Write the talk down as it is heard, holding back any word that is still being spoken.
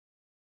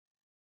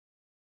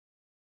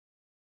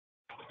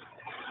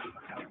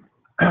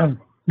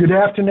Good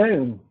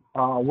afternoon.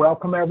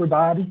 Welcome,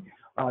 everybody.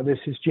 This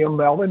is Jim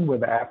Melvin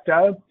with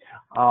AFTO.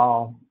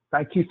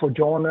 Thank you for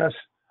joining us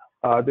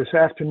this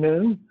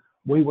afternoon.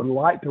 We would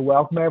like to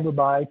welcome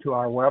everybody to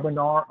our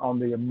webinar on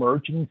the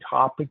emerging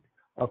topic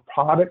of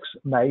products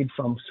made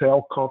from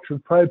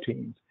cell-cultured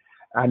proteins.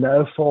 I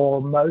know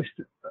for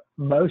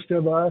most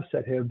of us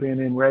that have been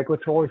in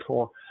regulatory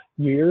for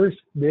years,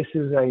 this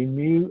is a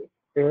new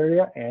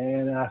area,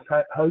 and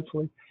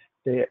hopefully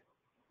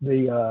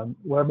the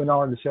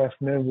webinar this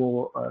afternoon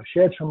will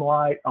shed some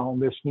light on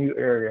this new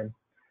area.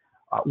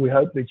 We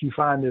hope that you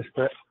find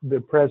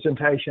the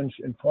presentations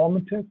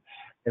informative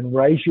and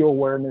raise your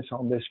awareness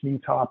on this new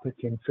topic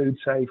in food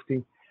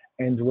safety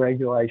and the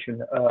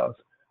regulation of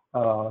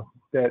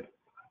the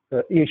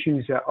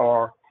issues that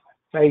are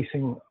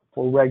facing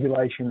for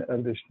regulation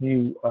of this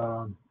new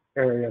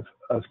area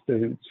of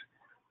foods.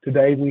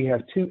 Today we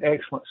have two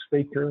excellent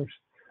speakers,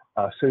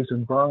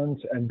 Susan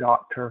Burns and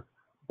Dr.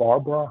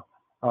 Barbara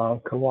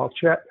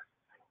Kowalczyk.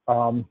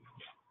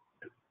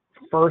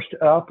 First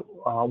up,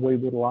 we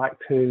would like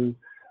to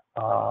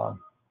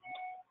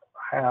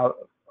have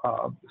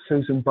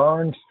Susan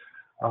Burns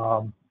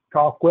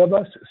talk with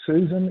us.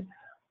 Susan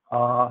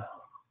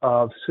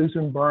of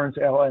Susan Burns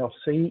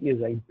LLC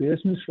is a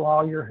business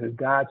lawyer who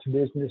guides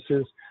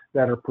businesses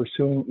that are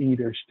pursuing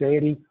either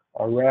steady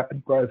or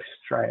rapid growth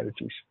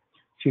strategies.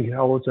 She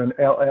holds an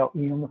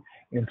LLM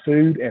in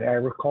food and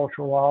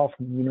agricultural law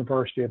from the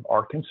University of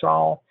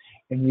Arkansas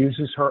and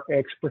uses her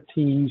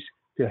expertise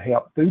to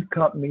help food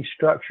companies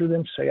structure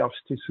themselves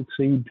to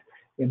succeed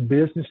in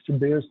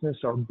business-to-business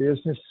or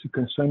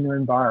business-to-consumer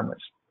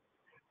environments.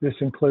 This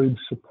includes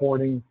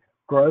supporting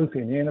growth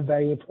in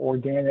innovative,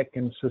 organic,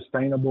 and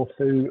sustainable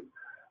food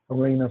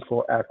arena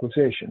for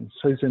acquisition.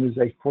 Susan is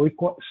a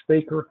frequent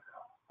speaker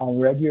on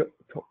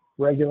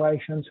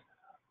regulations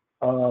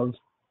of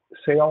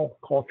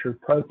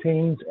cell-cultured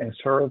proteins and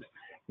serves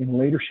in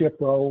leadership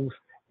roles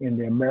in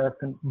the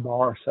American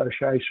Bar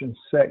Association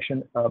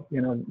section of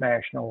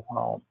international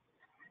law.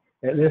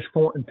 At this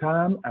point in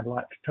time, I'd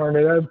like to turn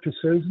it over to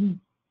Susan.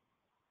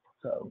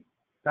 So,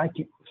 thank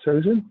you,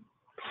 Susan.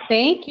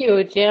 Thank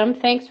you, Jim.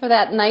 Thanks for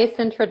that nice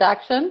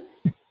introduction.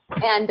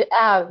 And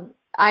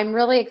I'm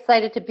really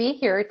excited to be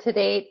here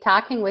today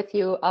talking with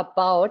you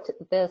about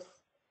this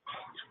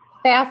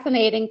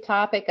fascinating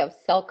topic of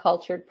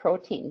cell-cultured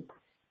protein.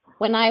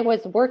 When I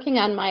was working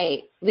on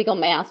my legal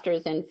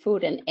master's in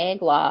food and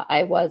ag law,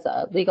 I was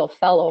a legal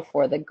fellow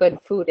for the Good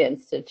Food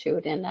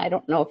Institute, and I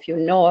don't know if you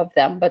know of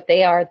them, but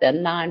they are the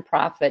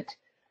nonprofit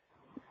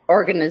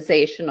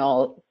organization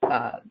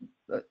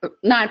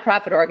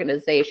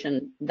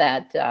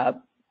that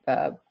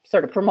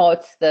sort of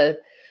promotes the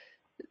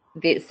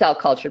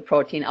cell-cultured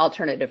protein,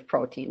 alternative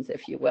proteins,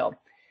 if you will.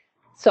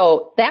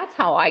 So that's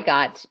how I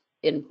got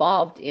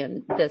involved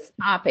in this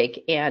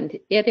topic, and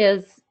it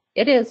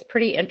is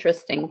pretty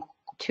interesting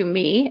to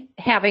me,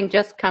 having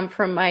just come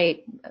from my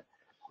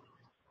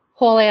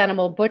whole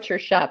animal butcher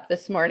shop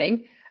this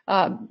morning.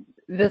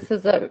 This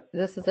is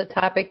a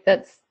topic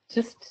that's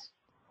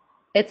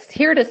it's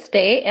here to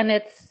stay, and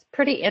it's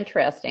pretty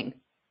interesting.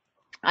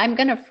 I'm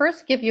going to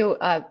first give you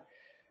an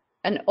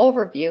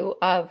overview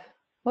of.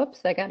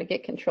 Whoops, I got to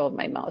get control of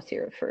my mouse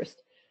here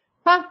first.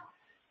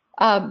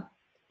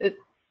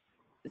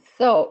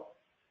 So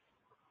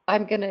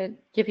I'm going to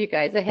give you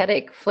guys a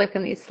headache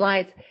flipping these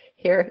slides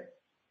here.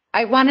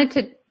 I wanted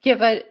to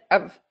give like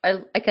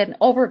an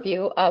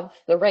overview of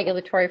the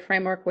regulatory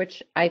framework,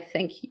 which I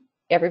think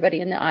everybody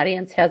in the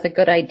audience has a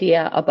good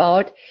idea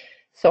about.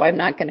 So I'm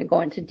not going to go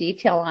into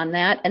detail on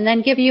that, and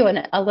then give you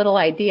a little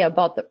idea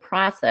about the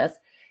process,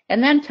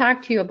 and then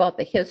talk to you about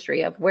the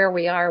history of where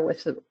we are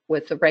with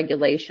the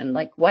regulation,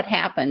 like what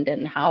happened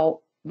and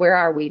where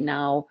are we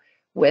now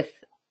with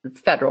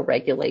federal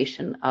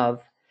regulation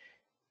of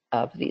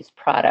these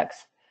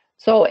products.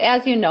 So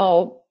as you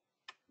know,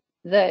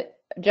 the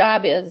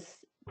job is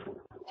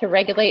to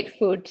regulate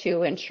food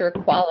to ensure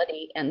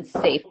quality and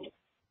safety.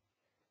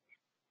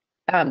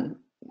 And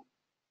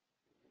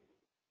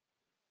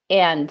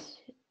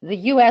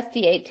the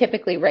USDA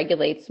typically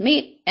regulates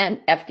meat and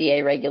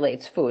FDA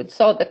regulates food.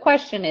 So the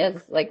question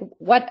is, like,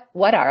 what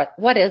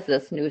is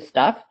this new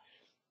stuff?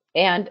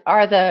 And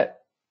are the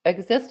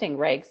existing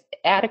regs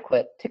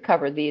adequate to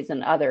cover these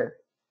and other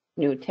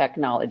new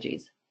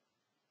technologies?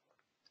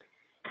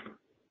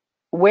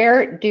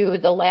 Where do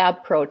the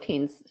lab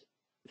proteins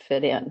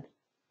fit in?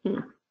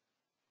 I'm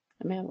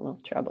having a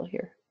little trouble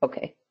here.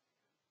 Okay.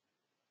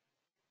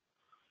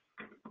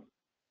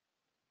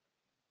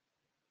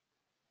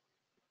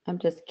 I'm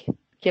just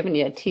giving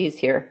you a tease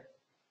here.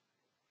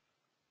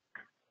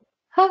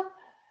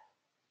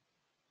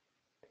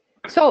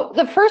 So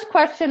the first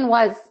question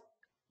was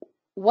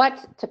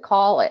what to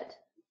call it.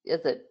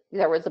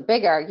 There was a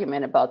big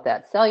argument about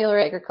that. Cellular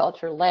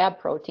agriculture, lab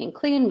protein,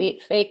 clean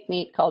meat, fake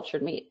meat,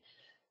 cultured meat.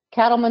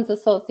 Cattlemen's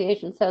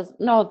Association says,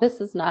 no, this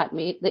is not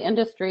meat. The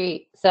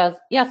industry says,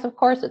 yes, of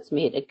course it's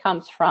meat. It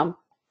comes from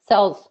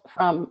cells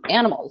from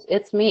animals.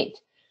 It's meat.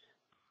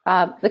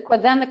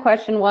 Then the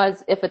question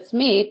was, if it's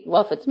meat,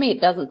 well, if it's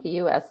meat, doesn't the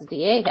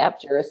USDA have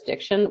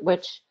jurisdiction,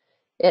 which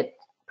it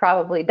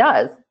probably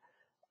does,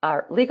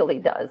 or legally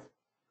does.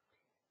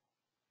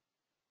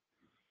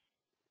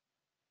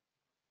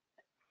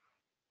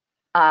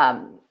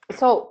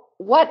 So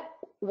what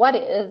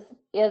is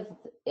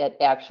it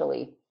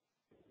actually?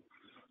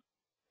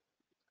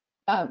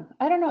 I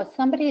don't know,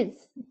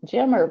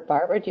 Jim or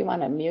Barbara, do you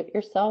want to mute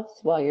yourselves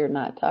while you're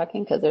not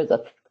talking? Because there's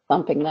a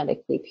thumping that I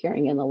keep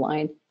hearing in the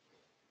line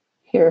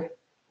here.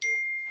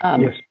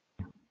 Yes.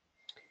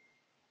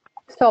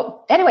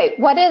 So anyway,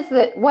 what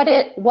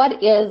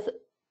is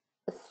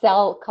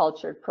cell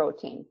cultured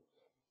protein?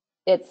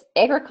 It's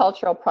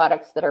agricultural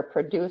products that are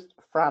produced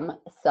from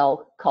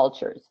cell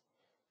cultures.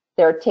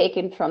 They're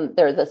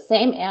the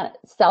same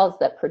cells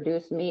that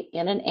produce meat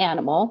in an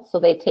animal. So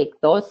they take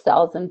those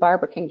cells, and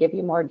Barbara can give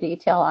you more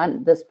detail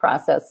on this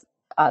process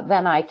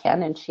than I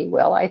can, and she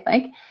will, I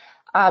think.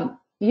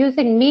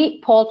 Using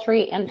meat,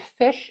 poultry, and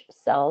fish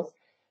cells,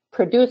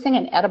 producing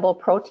an edible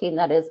protein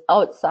that is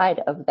outside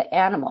of the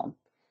animal.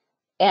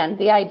 And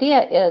the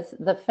idea is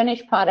the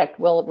finished product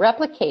will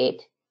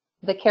replicate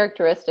the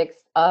characteristics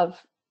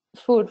of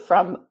food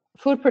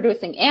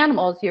producing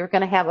animals. You're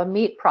going to have a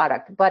meat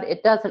product, but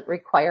it doesn't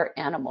require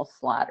animal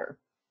slaughter.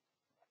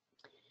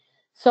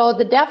 So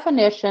the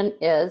definition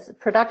is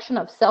production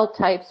of cell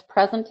types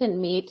present in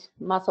meat,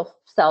 muscle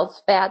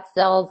cells, fat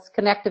cells,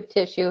 connective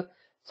tissue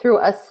through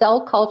a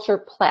cell culture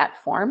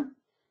platform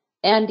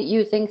and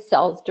using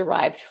cells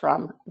derived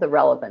from the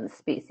relevant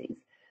species.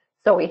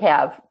 So we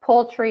have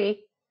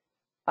poultry,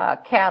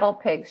 cattle,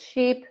 pigs,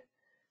 sheep,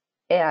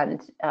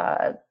 and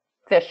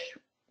fish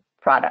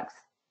products.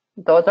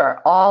 Those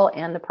are all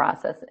in the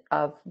process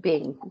of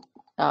being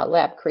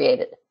lab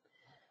created.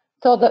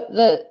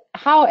 So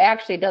how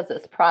actually does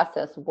this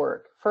process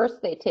work?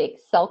 First, they take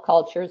cell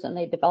cultures and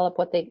they develop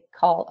what they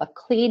call a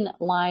clean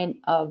line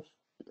of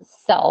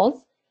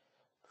cells.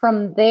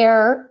 From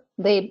there,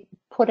 they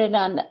put it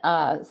on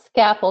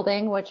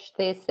scaffolding, which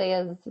they say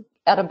is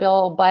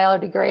edible,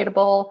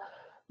 biodegradable,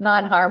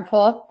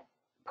 non-harmful.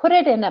 Put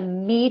it in a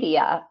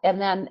media,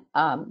 and then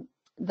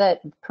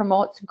that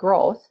promotes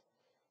growth,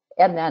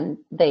 and then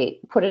they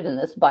put it in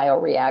this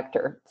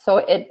bioreactor. So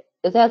it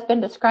has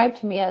been described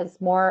to me as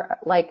more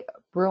like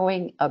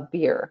brewing a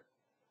beer.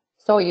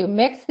 So you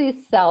mix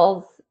these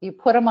cells, you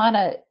put them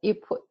on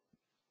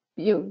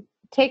you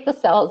take the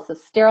cells, the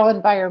sterile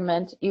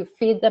environment, you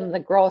feed them the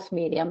growth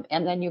medium,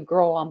 and then you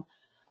grow them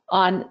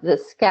on the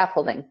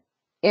scaffolding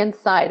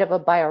inside of a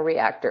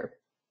bioreactor.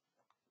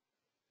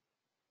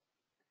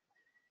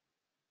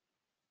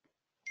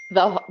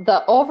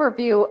 The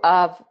overview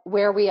of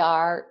where we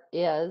are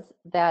is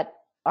that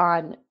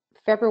on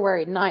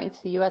February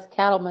 9th, the U.S.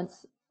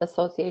 Cattlemen's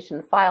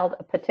Association filed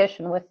a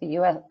petition with the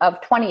U.S. of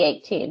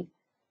 2018,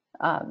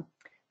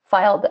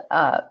 filed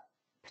a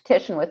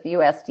petition with the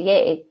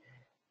USDA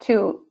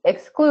to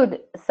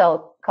exclude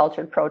cell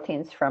cultured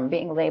proteins from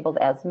being labeled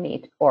as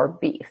meat or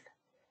beef.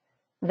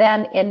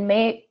 Then in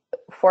May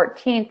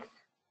 14th,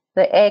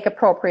 the Ag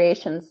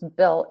Appropriations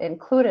Bill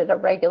included a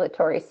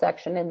regulatory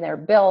section in their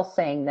bill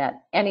saying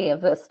that any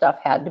of this stuff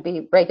had to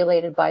be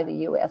regulated by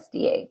the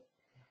USDA.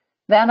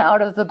 Then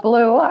out of the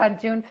blue, on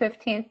June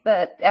 15th,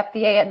 the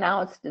FDA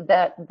announced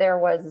that there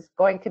was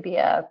going to be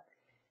well,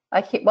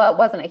 it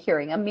wasn't a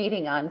hearing, a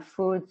meeting on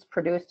foods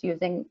produced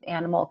using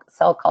animal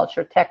cell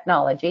culture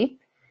technology.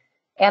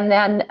 And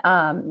then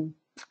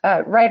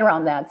right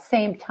around that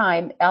same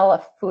time,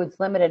 Aleph Foods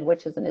Limited,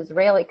 which is an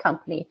Israeli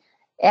company,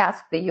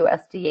 asked the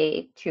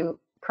USDA to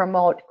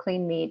promote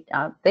clean meat.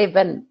 They've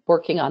been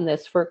working on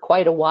this for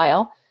quite a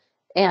while,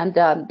 and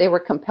they were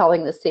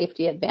compelling the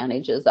safety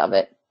advantages of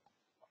it.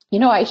 You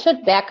know, I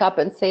should back up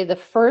and say the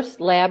first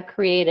lab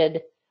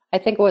created, I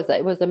think it was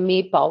a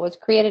meatball, was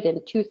created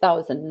in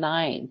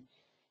 2009.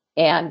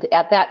 And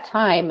at that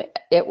time,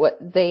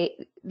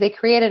 they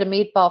created a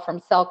meatball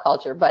from cell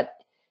culture, but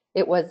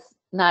it was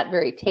not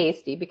very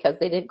tasty because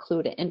they didn't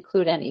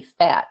include any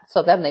fat.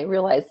 So then they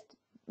realized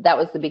that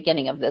was the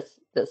beginning of this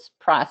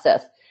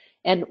process.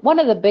 And one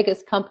of the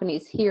biggest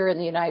companies here in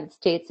the United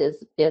States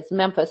is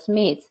Memphis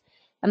Meats,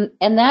 and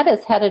that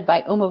is headed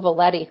by Uma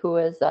Valetti, who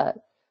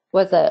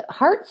was a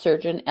heart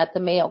surgeon at the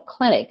Mayo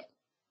Clinic.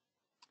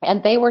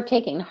 And they were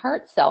taking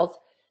heart cells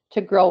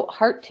to grow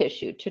heart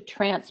tissue to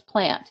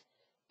transplant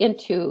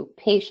into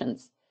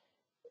patients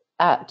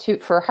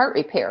for heart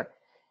repair.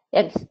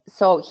 And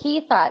so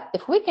he thought,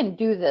 if we can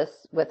do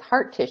this with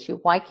heart tissue,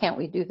 why can't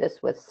we do this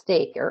with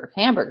steak or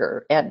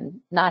hamburger and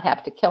not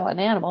have to kill an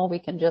animal? We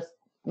can just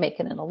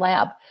make it in a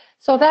lab.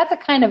 So that's a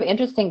kind of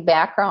interesting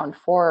background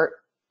for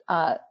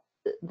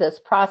this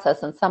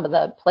process and some of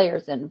the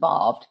players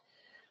involved.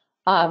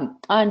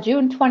 On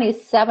June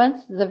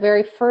 27th, the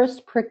very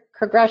first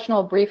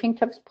congressional briefing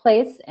took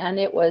place, and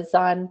it was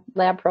on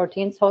lab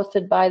proteins,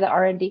 hosted by the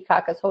R&D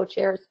caucus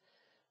co-chairs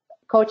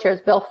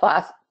Bill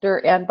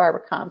Foster and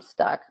Barbara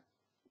Comstock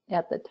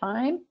at the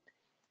time.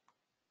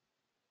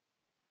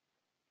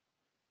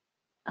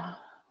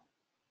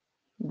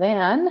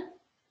 Then,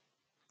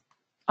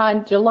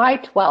 on July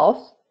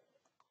 12th,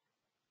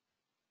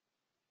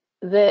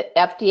 the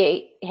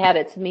FDA had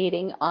its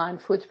meeting on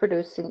foods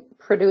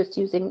produced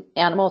using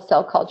animal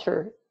cell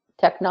culture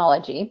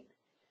technology,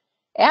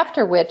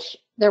 after which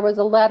there was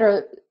a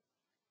letter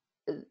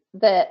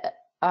that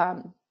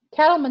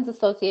Cattlemen's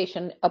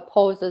Association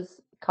opposes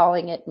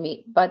calling it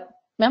meat, but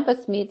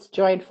Memphis Meats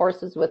joined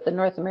forces with the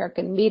North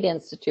American Meat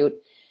Institute,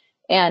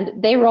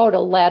 and they wrote a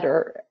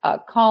letter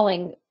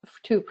calling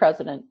to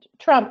President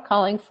Trump,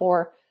 calling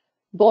for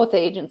both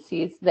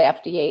agencies, the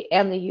FDA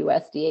and the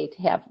USDA,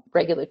 to have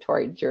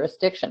regulatory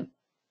jurisdiction.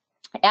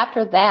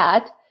 After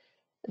that,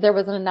 there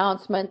was an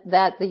announcement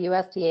that the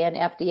USDA and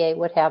FDA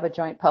would have a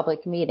joint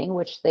public meeting,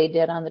 which they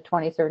did on the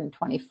 23rd and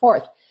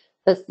 24th.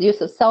 The use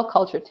of cell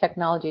culture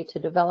technology to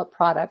develop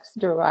products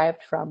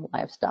derived from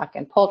livestock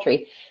and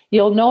poultry.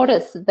 You'll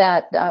notice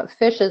that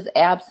fish is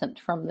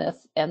absent from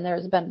this, and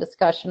there's been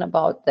discussion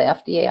about the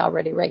FDA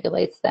already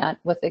regulates that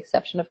with the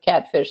exception of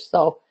catfish.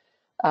 So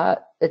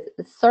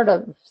it sort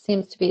of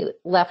seems to be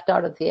left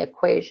out of the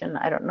equation.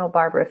 I don't know,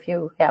 Barbara, if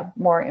you have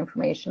more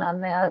information on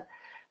that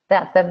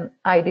than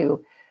I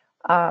do.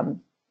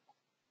 And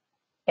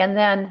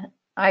then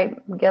I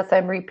guess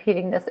I'm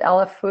repeating this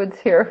LF Foods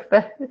here,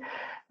 but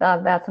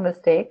that's a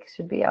mistake,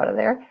 should be out of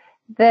there.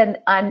 Then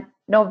on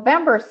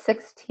November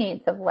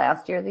 16th of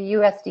last year, the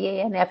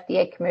USDA and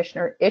FDA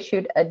commissioner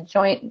issued a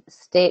joint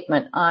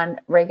statement on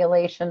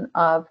regulation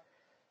of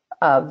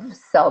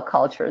cell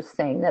cultures,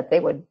 saying that they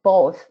would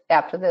both,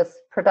 after this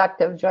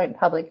productive joint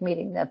public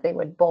meeting, that they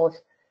would both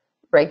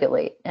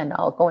regulate. And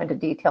I'll go into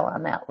detail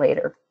on that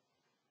later.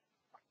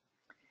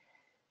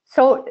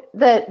 So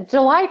the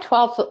July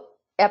 12th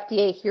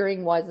FDA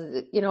hearing was,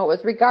 it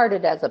was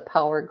regarded as a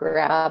power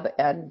grab,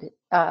 and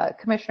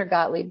Commissioner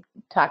Gottlieb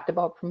talked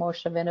about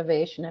promotion of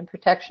innovation and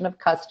protection of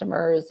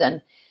customers,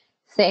 and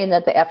saying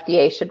that the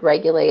FDA should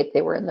regulate.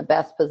 They were in the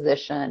best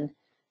position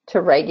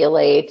to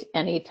regulate,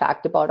 and he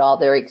talked about all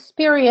their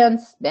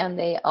experience, and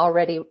they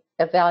already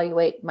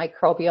evaluate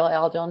microbial,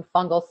 algal, and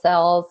fungal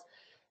cells,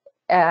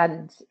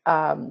 and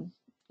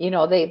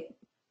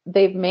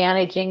they've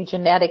managed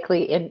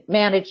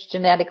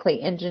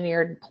genetically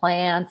engineered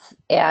plants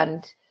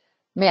and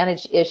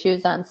managed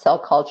issues on cell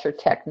culture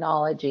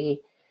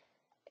technology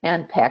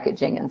and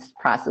packaging and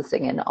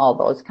processing and all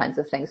those kinds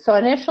of things. So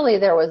initially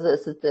there was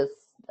this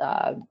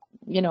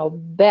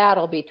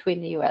battle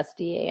between the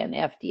USDA and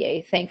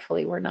FDA.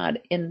 Thankfully, we're not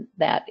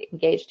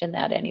engaged in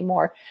that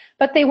anymore.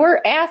 But they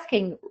were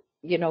asking,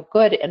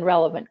 good and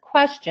relevant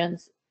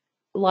questions,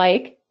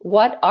 like,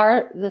 what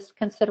are the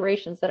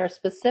considerations that are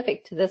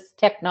specific to this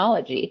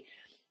technology,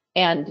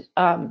 and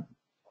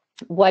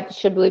what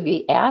should we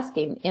be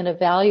asking in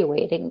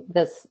evaluating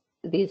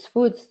these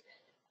foods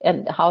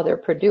and how they're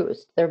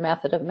produced, their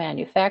method of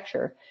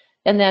manufacture,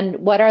 and then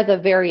what are the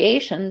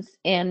variations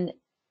in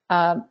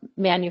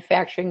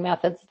manufacturing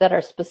methods that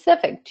are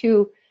specific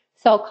to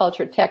cell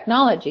culture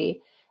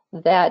technology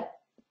that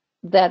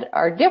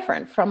are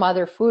different from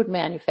other food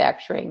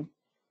manufacturing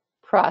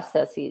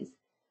processes.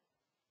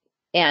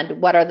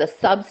 And what are the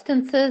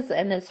substances?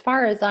 And as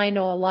far as I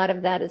know, a lot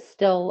of that is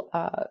still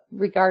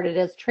regarded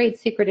as trade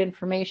secret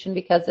information,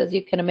 because as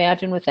you can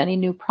imagine, with any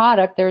new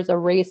product, there's a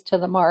race to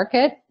the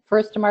market.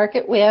 First to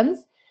market wins.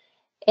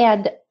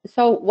 And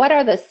so what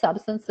are the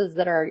substances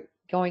that are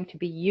going to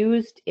be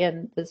used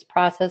in this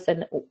process,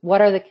 and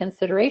what are the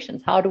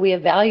considerations? How do we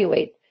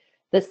evaluate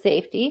the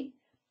safety,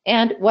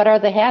 and what are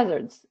the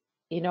hazards?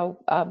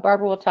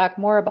 Barbara will talk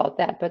more about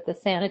that, but the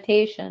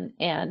sanitation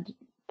and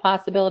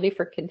possibility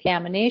for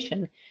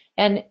contamination,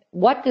 and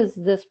what does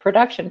this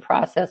production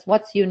process,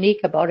 what's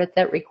unique about it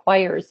that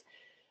requires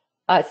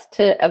us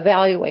to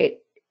evaluate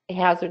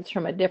hazards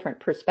from a different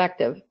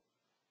perspective.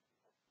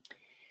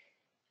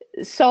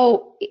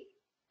 So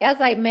as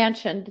I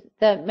mentioned,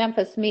 the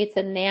Memphis Meats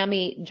and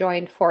NAMI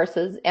joined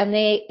forces, and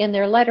they, in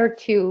their letter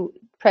to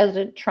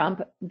President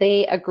Trump,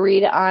 they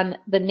agreed on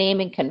the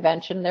naming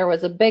convention. There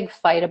was a big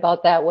fight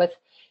about that with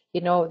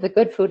the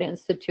Good Food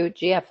Institute,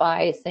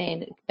 GFI,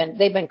 saying, and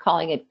they've been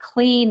calling it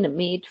clean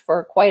meat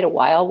for quite a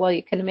while. Well,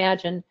 you can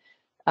imagine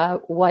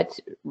what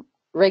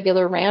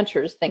regular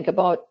ranchers think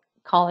about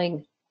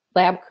calling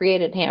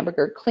lab-created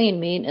hamburger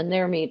clean meat and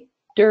their meat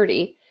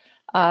dirty.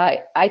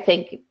 I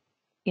think,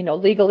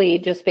 legally,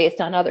 just based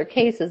on other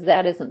cases,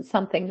 that isn't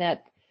something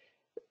that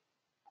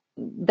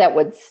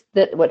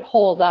would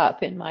hold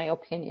up, in my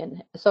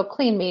opinion. So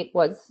clean meat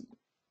was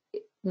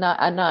not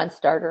a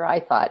non-starter, I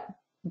thought.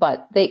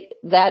 But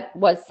that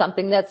was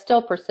something that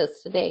still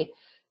persists today,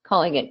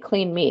 calling it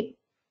clean meat.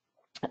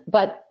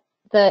 But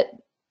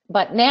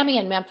NAMI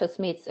and Memphis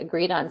Meats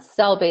agreed on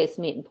cell-based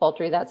meat and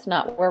poultry. That's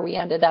not where we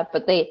ended up,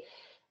 but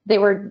they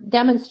were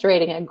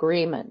demonstrating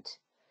agreement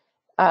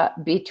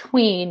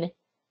between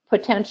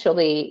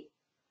potentially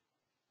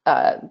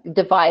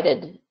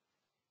divided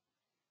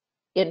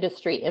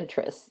industry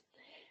interests.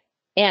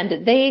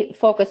 And they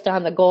focused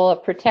on the goal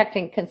of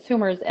protecting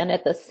consumers and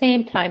at the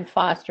same time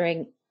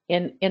fostering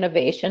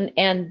innovation,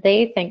 and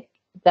they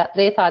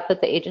thought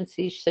that the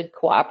agencies should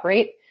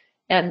cooperate,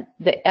 and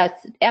the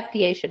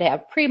FDA should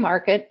have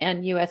pre-market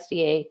and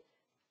USDA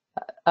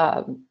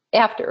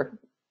after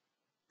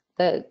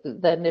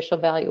the initial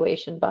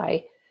evaluation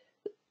by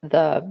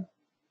the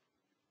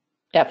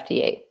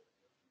FDA.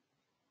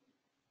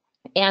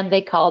 And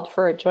they called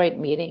for a joint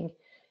meeting.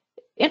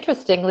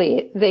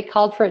 Interestingly, they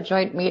called for a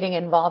joint meeting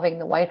involving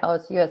the White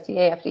House,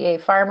 USDA,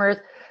 FDA, farmers,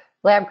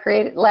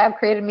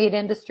 lab-created meat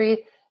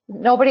industry.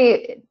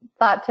 Nobody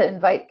thought to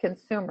invite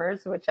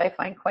consumers, which I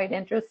find quite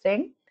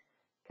interesting,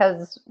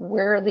 because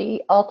we're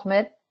the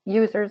ultimate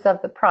users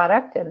of the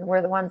product and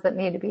we're the ones that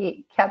need to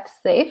be kept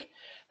safe.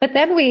 But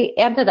then we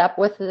ended up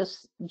with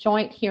this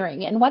joint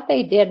hearing. And what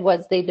they did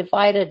was they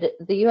divided,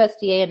 the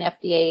USDA and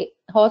FDA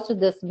hosted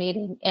this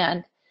meeting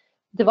and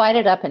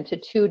divided up into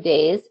 2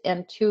 days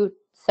and 2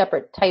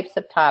 separate types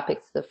of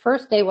topics. The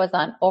first day was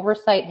on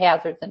oversight,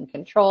 hazards, and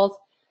controls,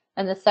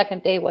 and the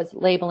second day was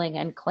labeling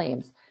and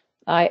claims.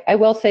 I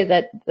will say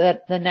that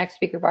the next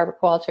speaker, Barbara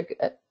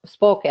Kowalczyk,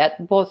 spoke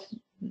at both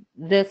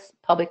this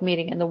public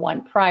meeting and the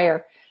one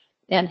prior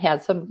and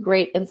had some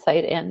great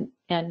insight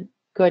and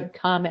good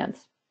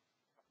comments.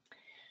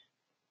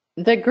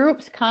 The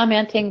groups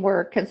commenting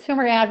were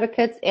consumer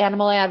advocates,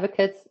 animal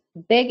advocates,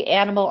 big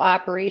animal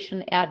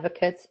operation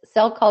advocates,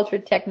 cell culture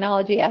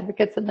technology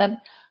advocates, and then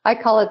I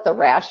call it the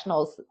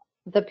rationals,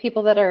 the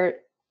people that are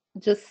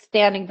just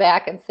standing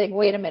back and saying,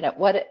 wait a minute,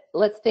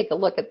 let's take a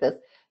look at this,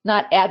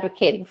 not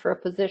advocating for a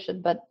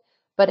position, but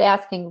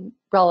asking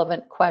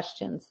relevant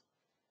questions.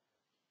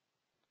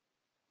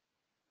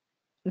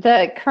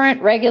 The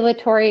current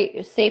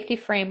regulatory safety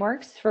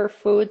frameworks for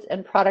foods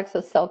and products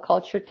of cell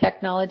culture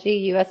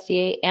technology,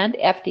 USDA and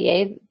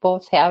FDA,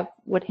 both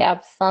would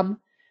have some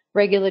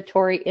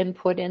regulatory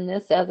input in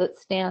this as it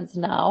stands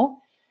now.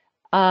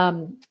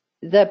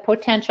 The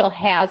potential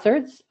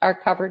hazards are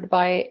covered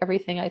by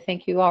everything I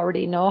think you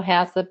already know,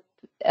 HACCP,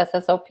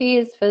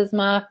 SSOPs,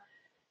 FSMA,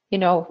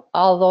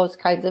 all those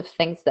kinds of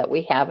things that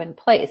we have in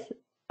place.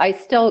 I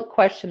still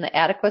question the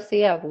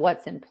adequacy of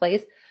what's in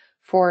place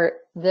for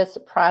this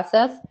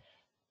process.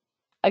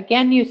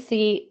 Again, you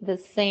see the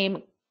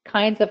same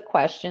kinds of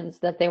questions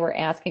that they were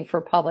asking for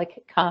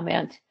public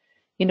comment.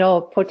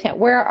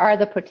 Where are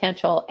the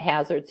potential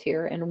hazards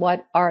here and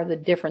what are the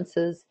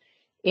differences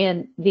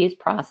in these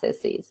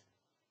processes?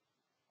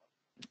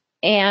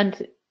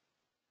 And,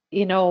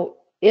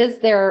 is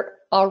there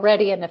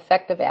already an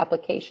effective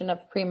application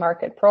of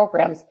pre-market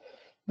programs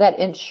that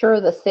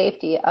ensure the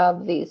safety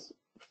of these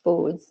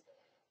foods?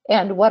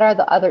 And what are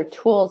the other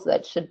tools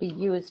that should be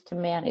used to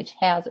manage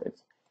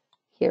hazards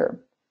here?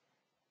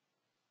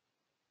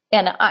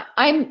 And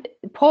I'm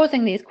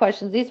posing these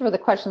questions. These were the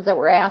questions that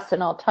were asked,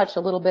 and I'll touch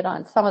a little bit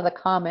on some of the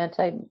comment.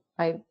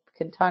 I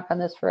could talk on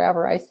this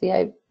forever. I see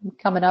I'm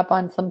coming up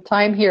on some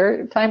time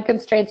here, time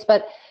constraints,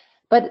 but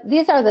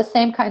these are the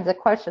same kinds of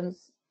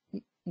questions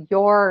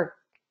your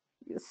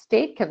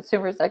state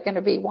consumers are going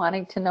to be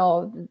wanting to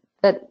know,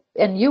 that,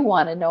 and you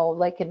want to know,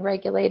 like in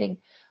regulating,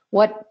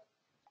 what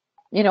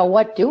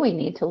do we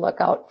need to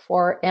look out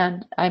for?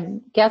 And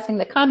I'm guessing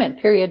the comment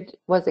period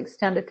was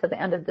extended to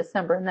the end of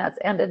December, and that's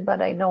ended,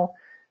 but I know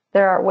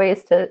there are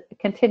ways to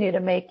continue to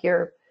make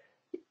your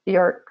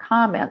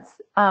comments.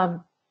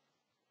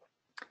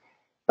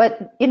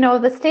 But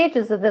the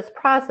stages of this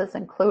process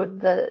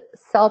include the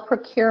cell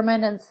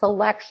procurement and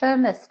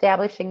selection,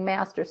 establishing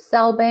master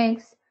cell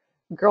banks,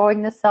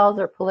 growing the cells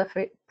or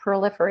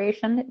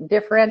proliferation,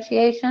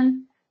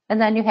 differentiation,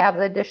 and then you have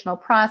the additional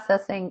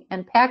processing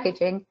and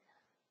packaging.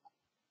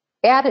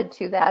 Added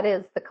to that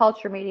is the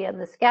culture media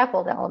and the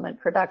scaffold element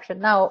production.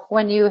 Now,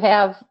 when you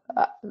have,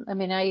 I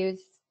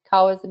use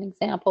cow as an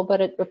example,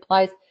 but it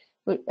applies,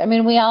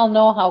 we all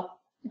know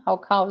how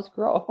cows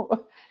grow.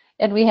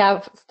 And we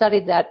have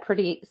studied that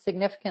pretty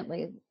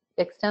significantly,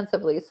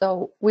 extensively.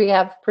 So we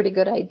have pretty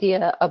good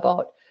idea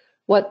about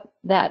what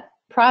that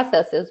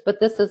process is, but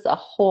this is a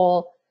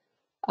whole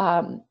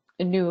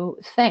new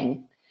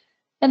thing.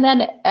 And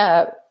then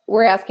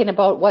we're asking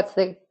about what's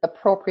the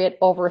appropriate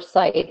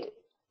oversight.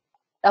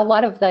 A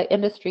lot of the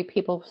industry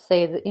people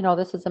say that,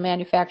 this is a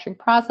manufacturing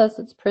process,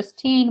 it's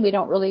pristine, we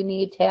don't really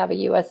need to have a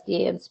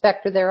USDA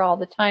inspector there all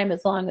the time,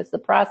 as long as the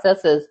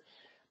process is,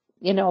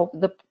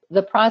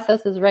 the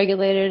process is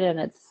regulated and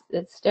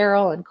it's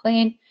sterile and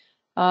clean.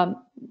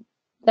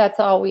 That's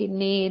all we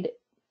need.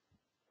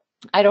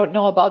 I don't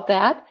know about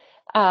that,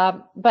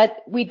 but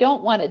we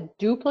don't want to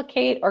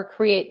duplicate or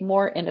create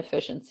more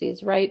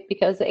inefficiencies, right?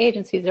 Because the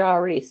agencies are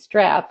already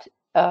strapped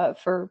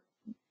for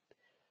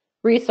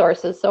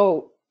resources.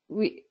 So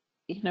we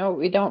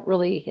don't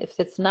really, if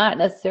it's not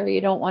necessary,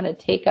 you don't want to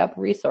take up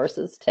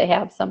resources to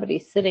have somebody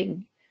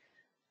sitting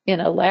in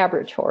a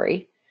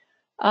laboratory.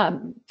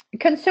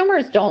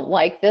 Consumers don't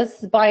like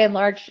this. By and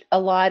large, a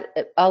lot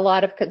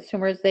of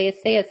consumers, they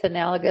say it's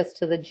analogous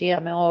to the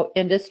GMO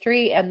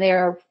industry, and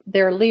they're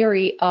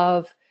leery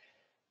of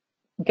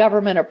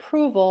government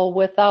approval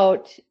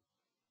without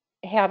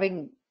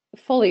having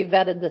fully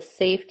vetted the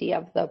safety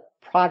of the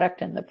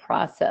product and the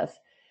process.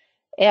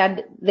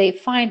 And they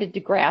find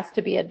DeGrasse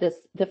to be a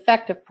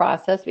defective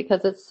process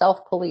because it's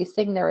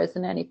self-policing. There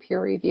isn't any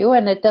peer review,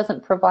 and it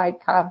doesn't provide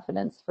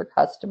confidence for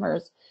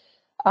customers.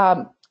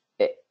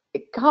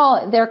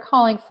 they're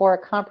calling for a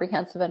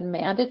comprehensive and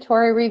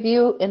mandatory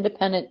review,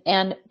 independent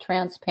and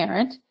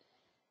transparent.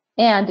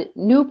 And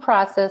new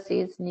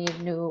processes need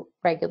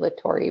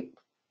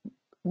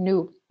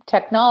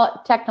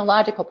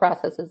technological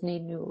processes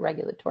need new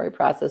regulatory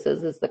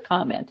processes is the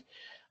comment.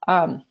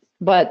 And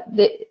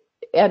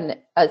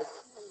a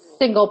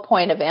single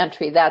point of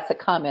entry, that's a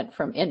comment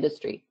from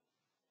industry.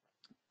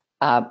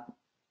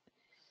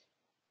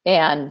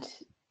 And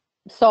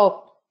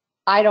so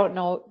I don't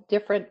know,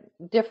 different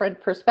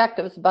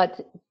perspectives, but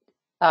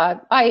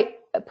I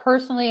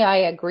personally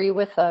agree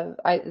with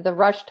the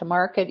rush to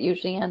market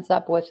usually ends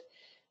up with,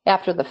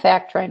 after the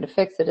fact, trying to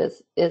fix it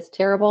is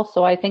terrible.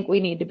 So I think we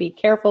need to be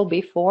careful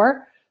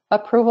before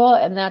approval,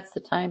 and that's the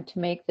time to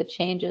make the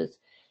changes.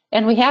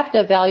 And we have to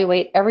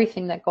evaluate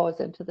everything that goes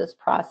into this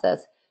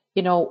process.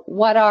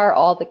 What are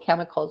all the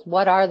chemicals?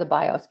 What are the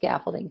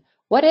bioscaffolding?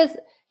 What is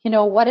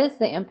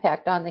the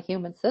impact on the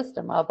human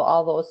system of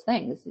all those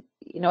things?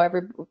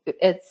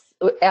 It's,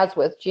 as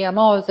with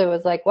GMOs, it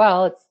was like,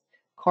 well, it's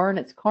corn,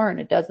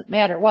 it doesn't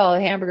matter. Well,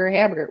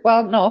 hamburger.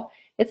 Well, no,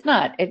 it's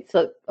not. It's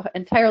an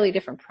entirely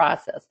different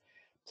process.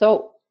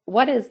 So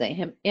what is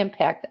the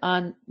impact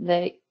on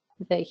the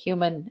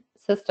human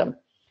system?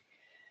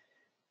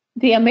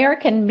 The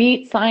American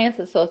Meat Science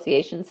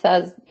Association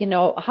says,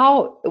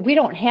 how we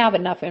don't have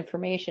enough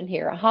information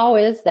here. How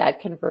is that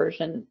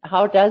conversion?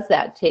 How does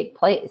that take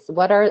place?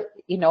 What are,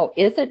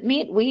 is it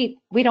meat?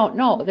 We don't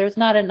know. There's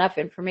not enough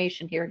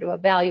information here to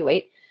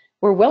evaluate.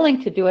 We're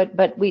willing to do it,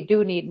 but we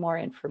do need more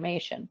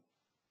information.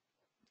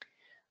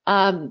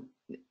 And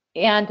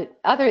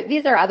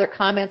these are other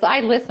comments. I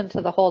listened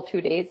to the whole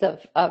 2 days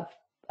of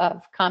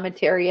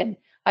commentary, and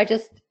I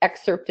just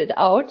excerpted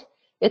out.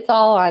 It's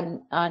all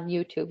on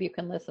YouTube. You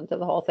can listen to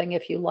the whole thing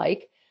if you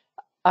like.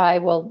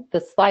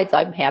 The slides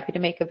I'm happy to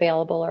make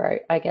available, or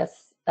I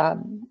guess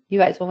you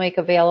guys will make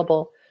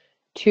available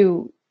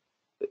to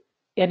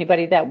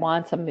anybody that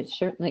wants them. You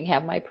certainly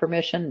have my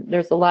permission.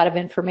 There's a lot of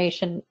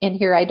information in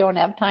here I don't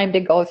have time to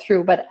go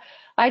through, but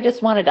I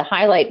just wanted to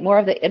highlight more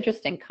of the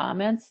interesting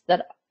comments,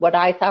 what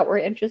I thought were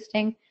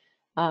interesting.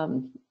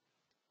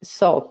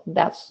 So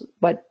that's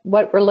what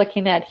we're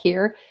looking at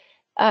here.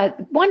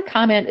 One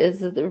comment is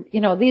that,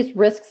 these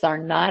risks are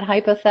not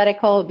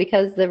hypothetical,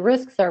 because the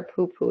risks are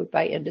poo-pooed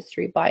by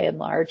industry by and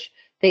large.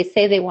 They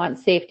say they want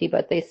safety,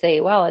 but they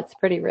say, well, it's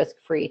pretty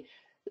risk-free.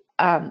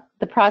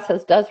 The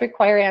process does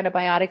require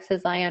antibiotics,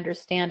 as I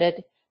understand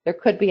it. There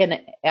could be an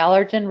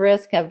allergen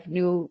risk of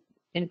new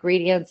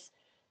ingredients.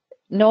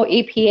 No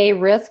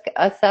EPA risk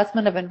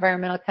assessment of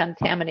environmental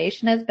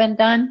contamination has been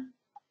done.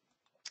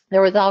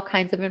 There was all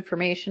kinds of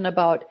information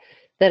about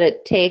that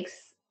it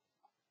takes,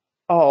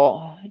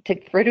 to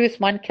produce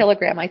 1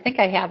 kilogram. I think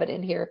I have it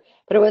in here,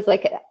 but it was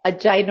like a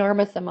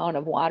ginormous amount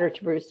of water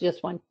to produce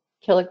just 1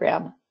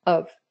 kilogram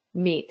of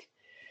meat.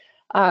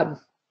 And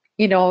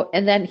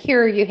then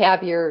here you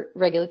have your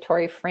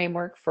regulatory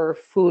framework for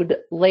food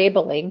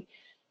labeling.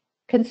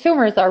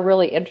 Consumers are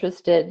really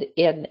interested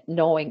in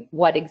knowing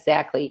what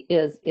exactly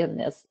is in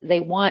this. They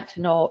want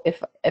to know,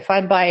 if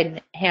I'm buying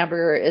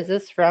hamburger, is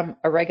this from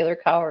a regular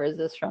cow or is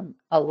this from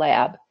a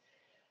lab?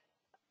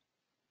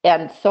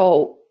 And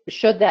so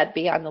should that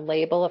be on the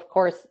label? Of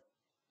course,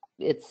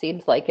 it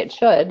seems like it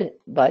should,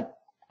 but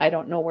I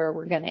don't know where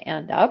we're going to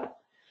end up.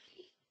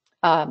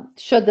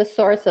 Should the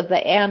source of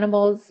the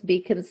animals be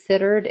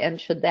considered,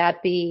 and should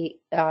that be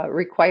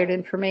required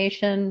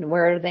information?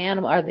 Where are the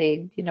animals? Are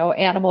they,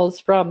 animals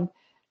from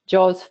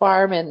Joe's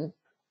farm and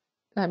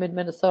I'm in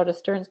Minnesota,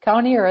 Stearns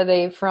County, or are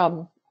they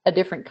from a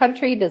different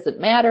country? Does it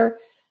matter?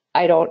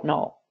 I don't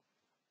know.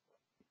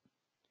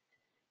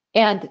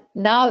 And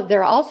now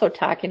they're also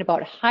talking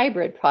about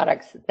hybrid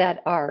products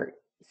that are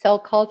cell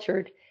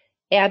cultured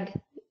and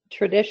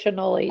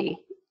traditionally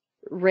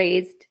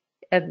raised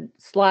and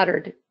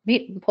slaughtered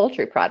meat and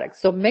poultry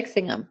products. So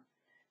mixing them,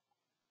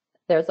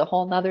 there's a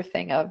whole nother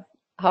thing of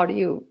how do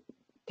you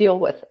deal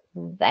with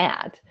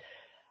that?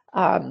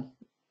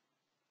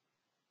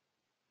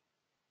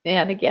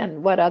 And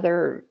again, what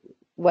other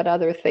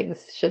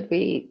things should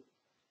we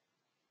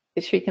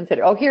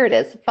consider? Oh, here it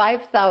is: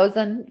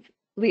 5,000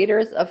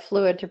 liters of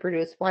fluid to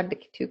produce 1 to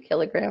 2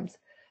 kilograms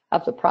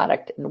of the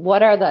product. And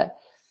what are the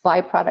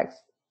byproducts,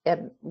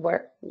 and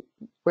where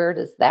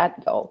does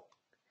that go?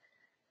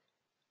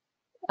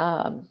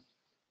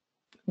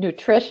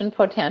 Nutrition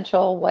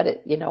potential, what is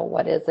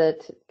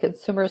it?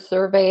 Consumer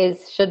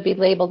surveys should be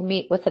labeled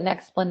meat with an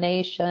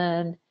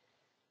explanation.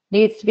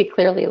 Needs to be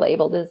clearly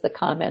labeled is the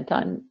comment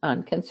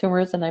on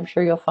consumers, and I'm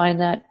sure you'll find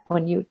that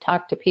when you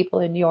talk to people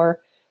in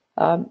your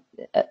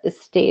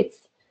states.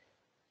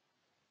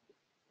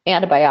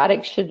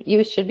 Antibiotics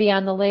should be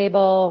on the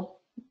label,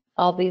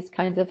 all these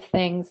kinds of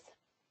things.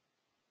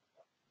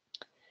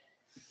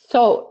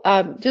 So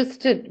just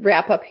to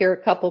wrap up here, a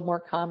couple more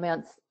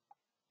comments,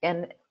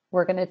 and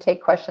we're going to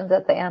take questions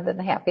at the end,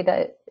 and happy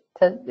to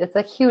it's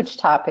a huge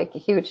topic,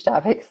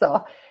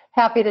 so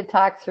happy to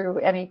talk through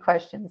any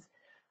questions.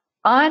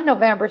 On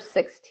November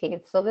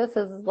 16th, so this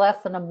is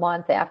less than a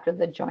month after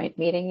the joint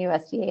meeting,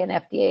 USDA and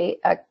FDA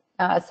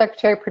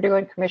Secretary Perdue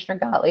and Commissioner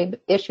Gottlieb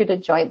issued a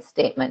joint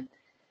statement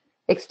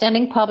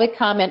extending public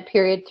comment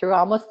period through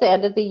almost the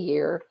end of the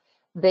year.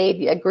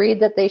 They agreed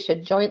that they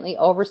should jointly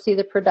oversee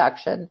the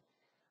production.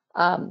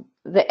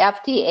 The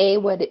FDA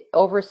would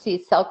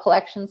oversee cell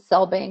collection,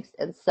 cell banks,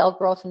 and cell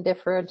growth and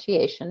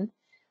differentiation.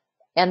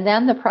 And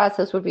then the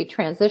process would be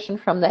transitioned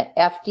from the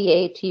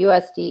FDA to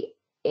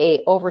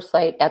USDA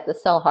oversight at the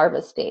cell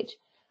harvest stage.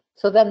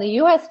 So then the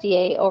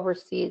USDA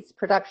oversees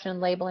production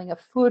and labeling of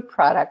food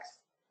products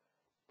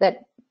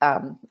that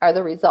are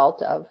the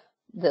result of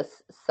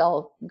this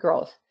cell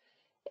growth.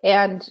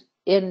 And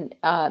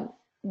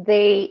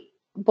they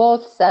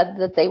both said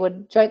that they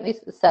would jointly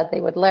said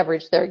they would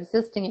leverage their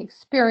existing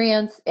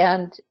experience,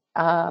 and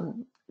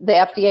the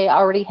FDA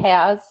already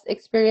has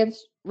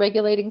experience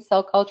regulating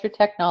cell culture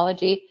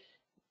technology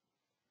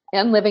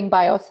and living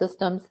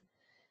biosystems,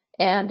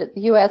 and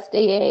the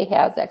USDA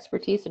has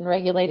expertise in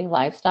regulating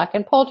livestock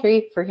and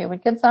poultry for human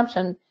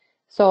consumption.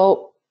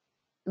 So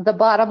the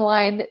bottom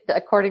line,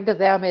 according to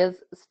them,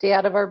 is stay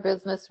out of our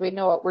business. We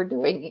know what we're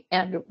doing,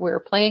 and we're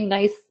playing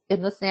nice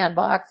in the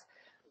sandbox,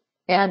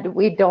 and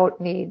we don't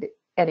need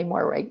any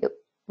more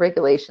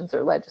regulations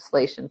or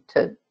legislation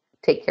to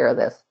take care of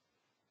this.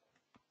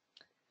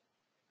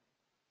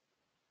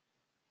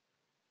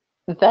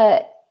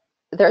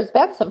 There's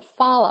been some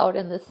fallout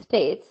in the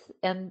states,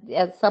 and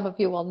as some of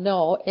you will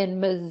know, in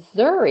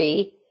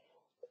Missouri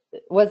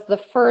was the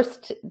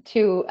first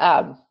to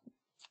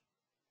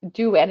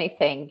do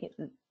anything.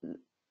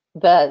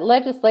 The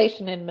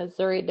legislation in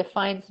Missouri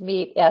defines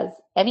meat as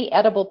any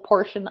edible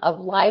portion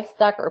of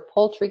livestock or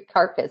poultry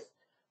carcass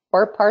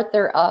or part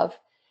thereof,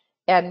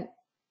 and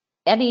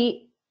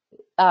any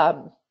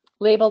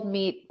labeled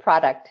meat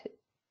product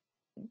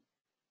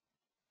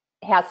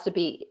has to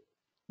be,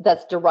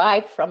 that's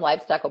derived from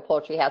livestock or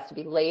poultry, has to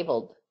be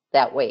labeled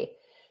that way.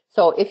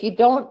 So if you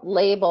don't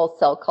label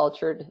cell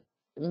cultured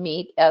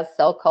meat as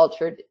cell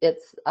cultured,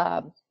 it's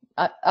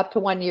up to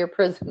 1 year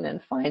prison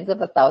and fines of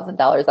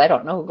 $1,000. I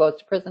don't know who goes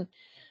to prison,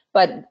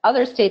 but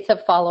other states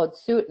have followed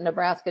suit: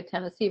 Nebraska,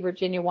 Tennessee,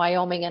 Virginia,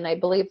 Wyoming, and I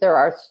believe there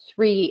are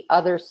 3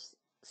 other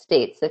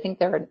states. I think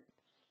there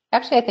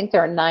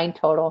are 9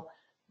 total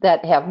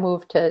that have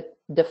moved to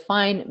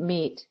define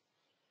meat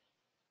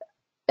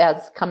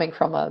as coming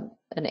from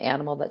an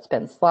animal that's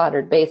been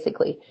slaughtered,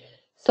 basically.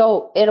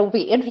 So it'll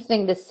be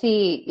interesting to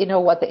see,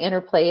 what the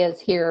interplay is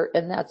here,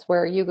 and that's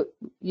where you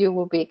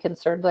will be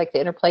concerned, like the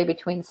interplay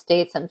between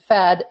states and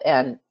Fed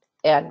and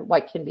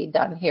what can be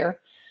done here.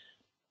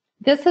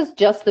 This is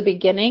just the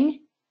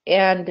beginning,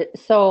 and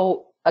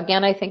so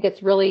again, I think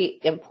it's really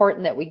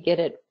important that we get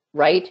it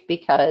right,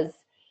 because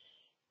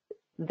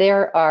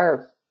there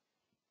are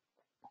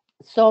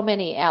so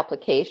many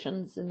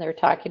applications, and they're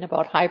talking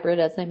about hybrid,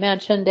 as I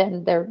mentioned,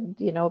 and they're,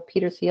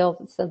 Peter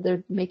Seal said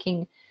they're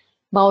making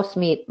mouse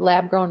meat,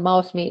 lab-grown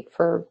mouse meat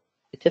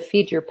to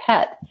feed your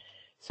pet.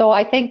 So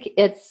I think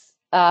it's,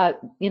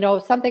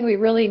 something we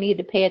really need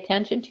to pay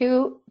attention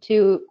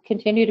to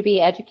continue to be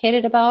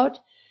educated about.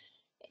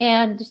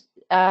 And,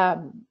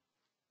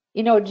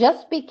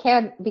 just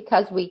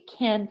because we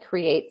can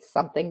create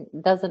something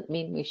doesn't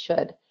mean we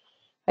should.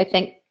 I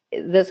think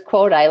this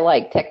quote I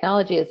like: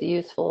 technology is a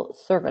useful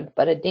servant,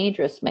 but a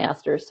dangerous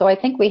master. So I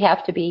think we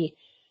have to be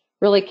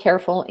really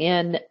careful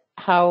in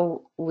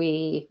how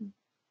we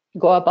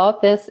go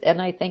about this, and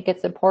I think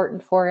it's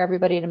important for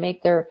everybody to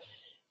make their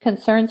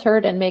concerns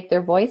heard and make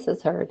their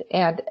voices heard.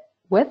 And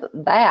with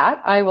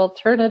that, I will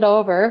turn it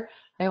over.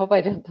 I hope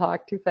I didn't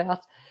talk too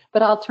fast,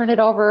 but I'll turn it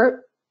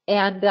over,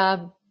 and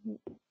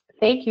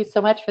thank you so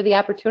much for the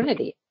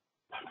opportunity.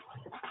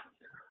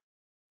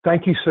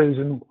 Thank you,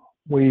 Susan.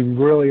 We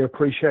really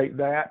appreciate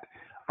that.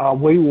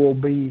 We will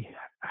be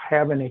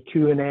having a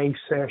Q&A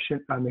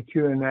session on the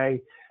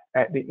Q&A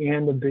at the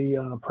end of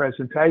the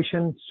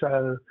presentation.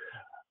 So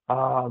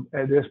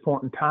at this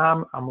point in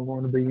time, I'm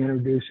going to be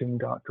introducing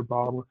Dr.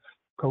 Barbara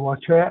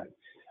Kowalczyk.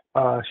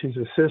 She's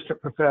assistant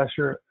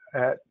professor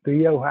at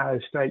The Ohio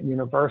State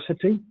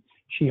University.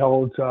 She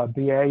holds a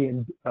BA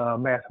in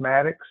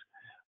mathematics,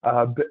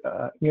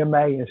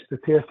 MA in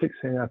statistics,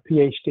 and a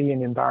PhD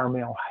in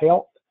environmental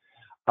health.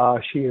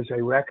 She is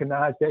a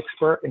recognized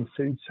expert in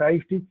food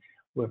safety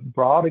with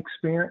broad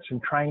experience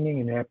and training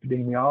in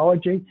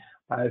epidemiology,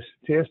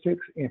 biostatistics,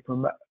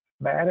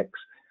 informatics,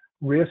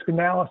 risk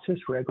analysis,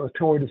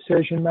 regulatory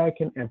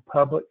decision-making, and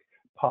public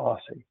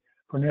policy.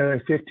 For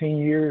nearly 15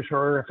 years,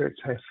 her efforts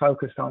have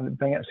focused on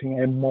advancing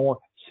a more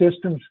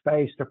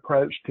systems-based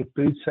approach to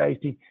food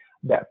safety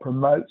that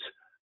promotes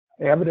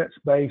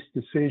evidence-based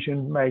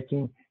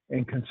decision-making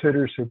and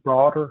considers the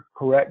broader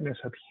correctness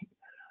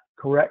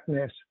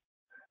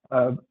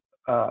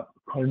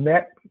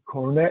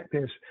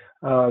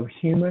of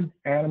human,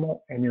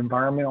 animal, and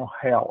environmental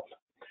health,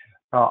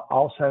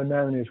 also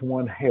known as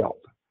One Health.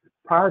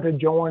 Prior to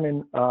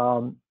joining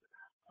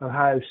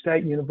Ohio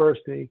State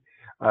University,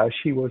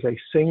 she was a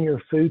senior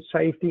food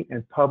safety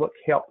and public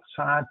health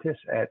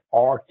scientist at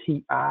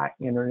RTI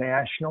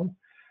International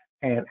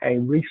and a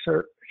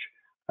research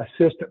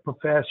assistant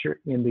professor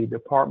in the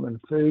Department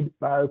of Food,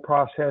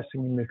 Bioprocessing,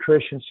 and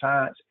Nutrition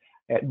Science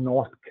at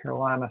North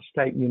Carolina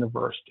State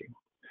University.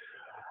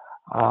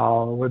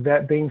 With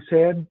that being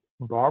said,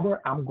 Barbara,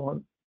 I'm going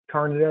to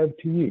turn it over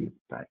to you.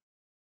 Thanks.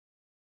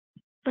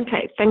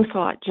 Okay, thanks a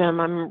lot, Jim.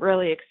 I'm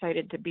really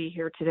excited to be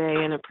here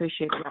today and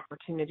appreciate the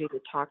opportunity to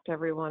talk to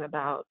everyone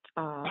about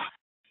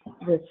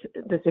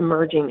this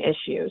emerging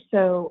issue.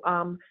 So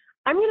I'm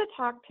going to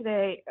talk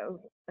today,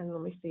 and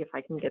let me see if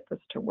I can get this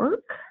to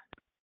work.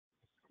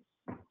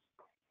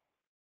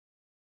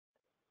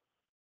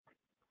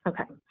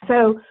 Okay,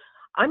 so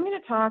I'm going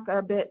to talk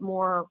a bit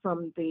more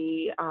from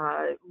the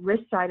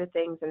risk side of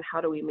things and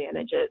how do we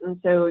manage it. And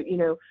so,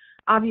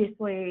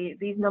 obviously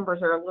these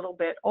numbers are a little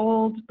bit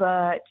old,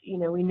 but,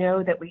 we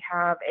know that we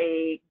have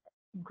a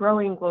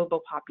growing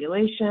global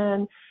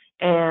population,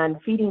 and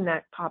feeding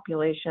that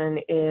population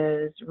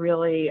is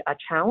really a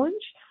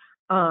challenge.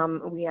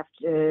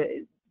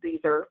 These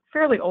are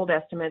fairly old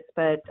estimates,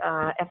 but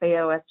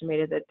FAO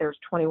estimated that there's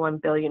 21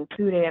 billion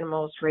food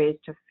animals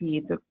raised to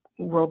feed the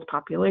world's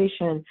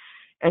population,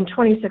 and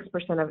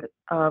 26%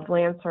 of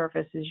land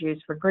surface is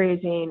used for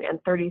grazing, and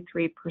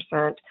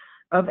 33%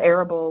 of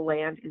arable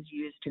land is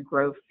used to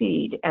grow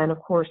feed. And of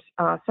course,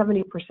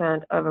 70%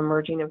 of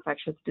emerging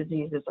infectious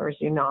diseases are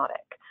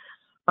zoonotic,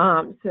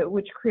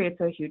 which creates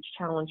a huge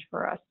challenge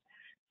for us.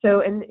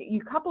 So, and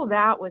you couple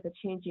that with a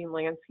changing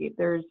landscape.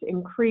 There's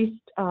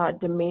increased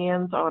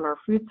demands on our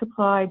food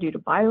supply due to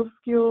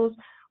biofuels.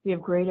 We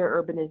have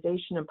greater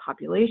urbanization and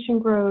population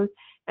growth.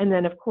 And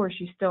then, of course,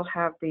 you still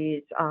have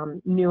these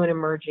new and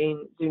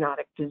emerging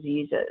zoonotic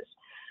diseases.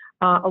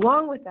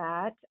 Along with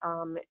that,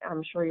 I'm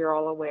sure you're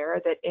all aware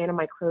that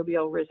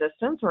antimicrobial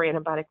resistance or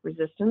antibiotic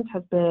resistance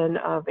has been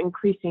of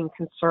increasing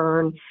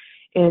concern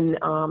in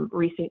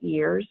recent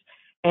years.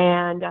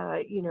 And,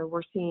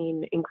 we're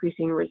seeing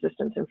increasing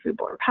resistance in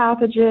foodborne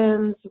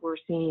pathogens. We're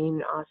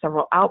seeing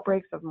several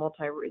outbreaks of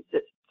multi-drug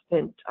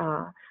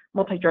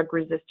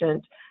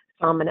resistant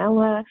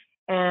salmonella,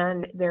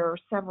 and there are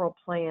several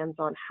plans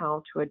on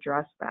how to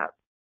address that.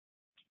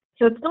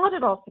 So it's not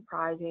at all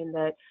surprising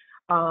that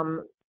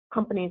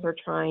companies are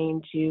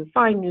trying to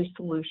find new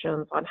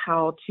solutions on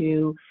how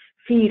to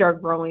feed our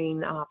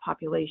growing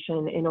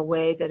population in a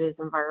way that is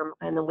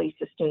environmentally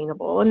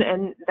sustainable,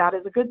 and that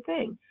is a good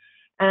thing.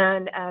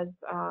 And as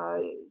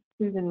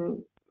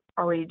Susan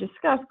already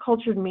discussed,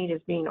 cultured meat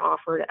is being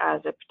offered as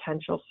a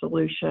potential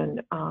solution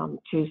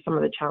to some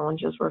of the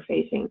challenges we're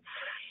facing.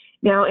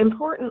 Now,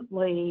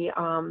 importantly,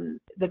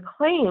 the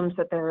claims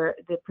that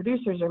the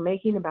producers are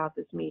making about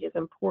this meat is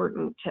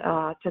important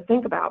to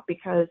think about,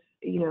 because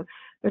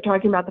they're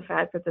talking about the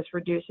fact that this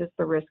reduces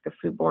the risk of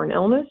foodborne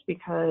illness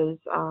because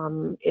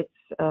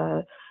it's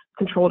a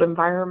controlled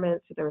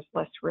environment, so there's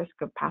less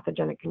risk of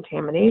pathogenic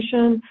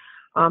contamination.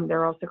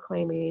 They're also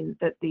claiming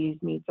that these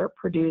meats are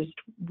produced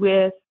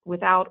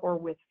without or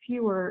with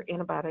fewer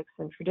antibiotics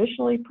than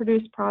traditionally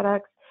produced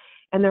products.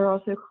 And they're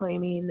also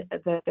claiming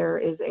that there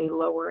is a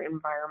lower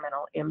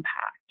environmental impact.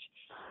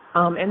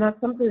 And that's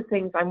some of the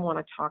things I want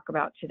to talk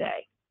about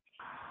today.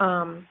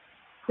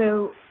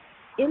 So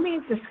in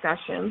these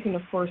discussions, and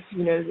of course,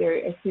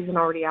 as Susan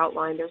already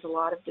outlined, there's a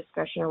lot of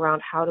discussion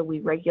around how do we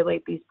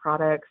regulate these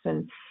products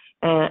and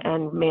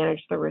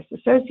manage the risks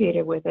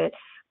associated with it.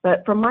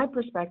 But from my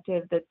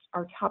perspective, that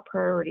our top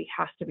priority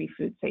has to be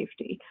food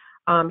safety.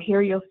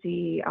 Here you'll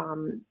see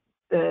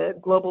the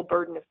global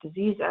burden of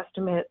disease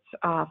estimates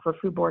for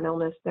foodborne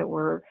illness that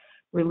were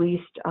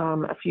released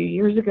a few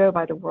years ago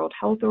by the World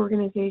Health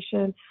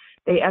Organization.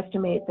 They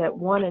estimate that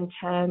 1 in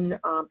 10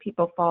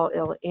 people fall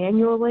ill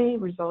annually,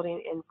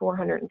 resulting in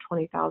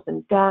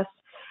 420,000 deaths,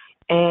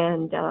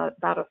 and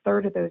about a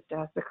third of those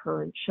deaths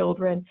occur in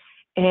children.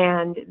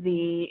 And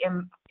the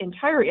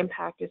entire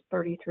impact is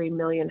 33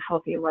 million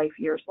healthy life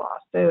years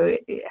lost. So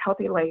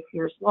healthy life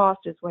years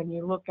lost is when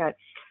you look at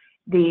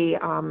the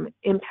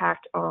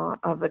impact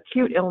of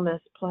acute illness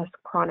plus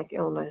chronic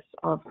illness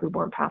of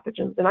foodborne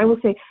pathogens. And I will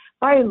say,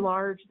 by and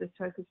large, this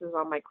focuses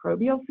on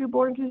microbial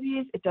foodborne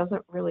disease. It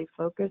doesn't really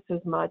focus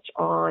as much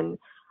on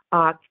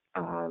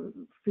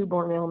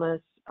foodborne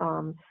illness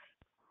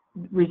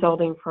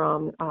resulting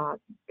from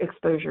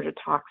exposure to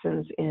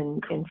toxins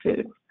in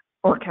food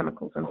or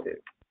chemicals in food.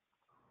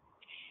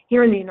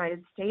 Here in the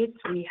United States,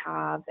 we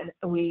have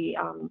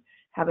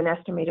an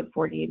estimated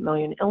 48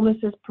 million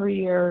illnesses per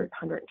year,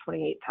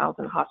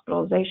 128,000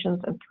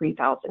 hospitalizations, and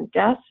 3,000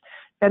 deaths.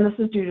 And this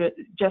is due to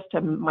just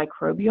a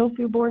microbial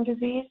foodborne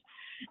disease.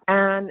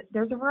 And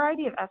there's a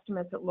variety of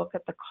estimates that look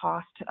at the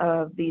cost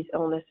of these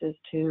illnesses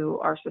to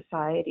our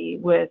society,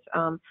 with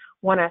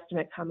one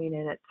estimate coming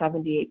in at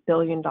 $78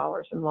 billion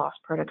in lost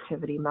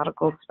productivity,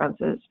 medical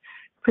expenses,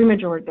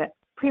 premature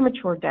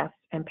deaths,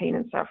 and pain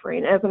and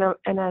suffering.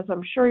 And as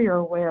I'm sure you're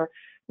aware,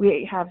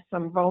 we have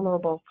some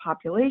vulnerable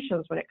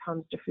populations when it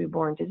comes to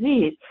foodborne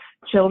disease.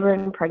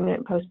 Children, pregnant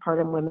and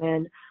postpartum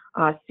women,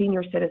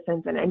 senior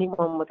citizens, and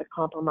anyone with a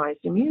compromised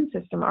immune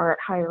system are at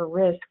higher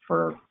risk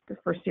for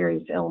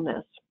serious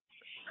illness.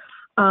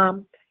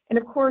 And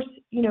of course,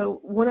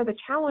 one of the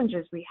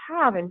challenges we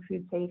have in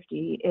food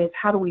safety is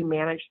how do we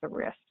manage the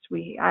risks?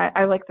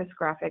 I like this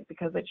graphic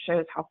because it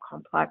shows how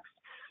complex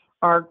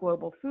our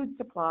global food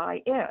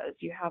supply is.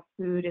 You have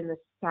food in the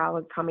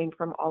salad coming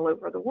from all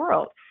over the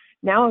world.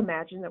 Now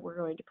imagine that we're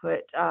going to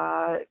put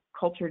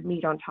cultured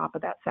meat on top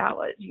of that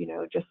salad, you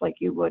know, just like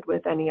you would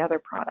with any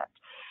other product.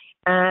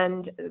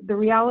 And the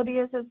reality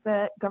is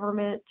that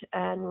government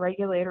and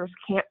regulators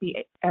can't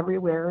be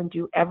everywhere and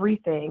do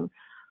everything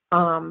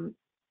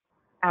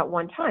at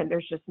one time.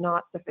 There's just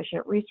not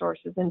sufficient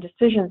resources, and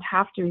decisions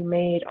have to be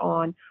made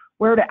on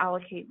where to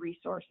allocate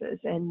resources,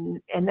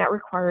 and that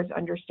requires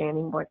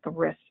understanding what the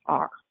risks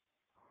are.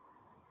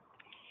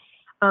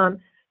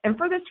 And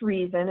for this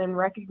reason, and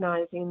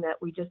recognizing that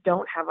we just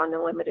don't have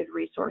unlimited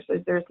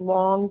resources, there's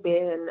long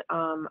been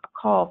a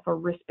call for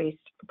risk-based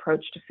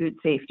approach to food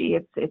safety.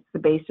 It's the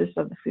basis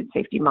of the Food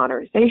Safety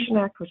Modernization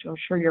Act, which I'm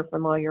sure you're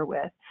familiar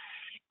with.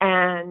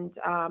 And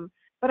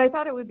but I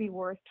thought it would be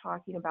worth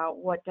talking about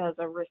what does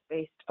a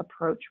risk-based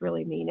approach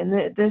really mean. And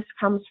this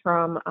comes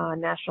from a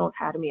National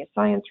Academy of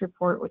Science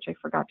report, which I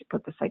forgot to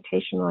put the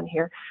citation on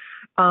here,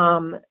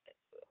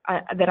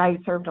 that I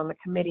served on the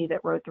committee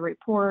that wrote the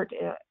report,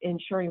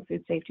 Ensuring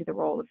Food Safety, the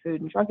Role of the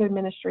Food and Drug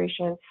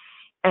Administration.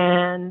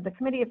 And the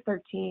Committee of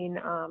 13,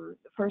 the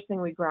first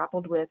thing we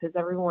grappled with is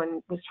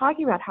everyone was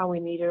talking about how we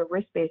needed a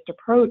risk-based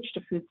approach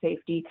to food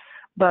safety,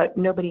 but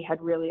nobody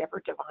had really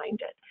ever defined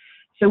it.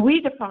 So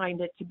we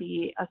defined it to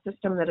be a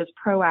system that is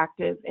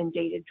proactive and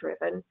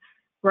data-driven,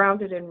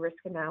 grounded in risk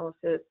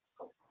analysis,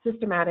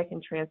 systematic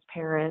and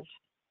transparent,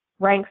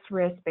 ranks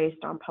risk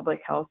based on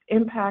public health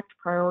impact,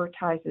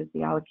 prioritizes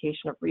the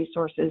allocation of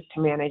resources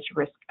to manage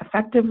risk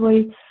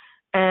effectively,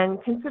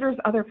 and considers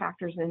other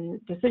factors in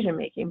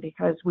decision-making,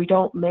 because we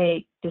don't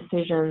make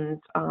decisions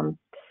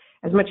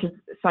as much as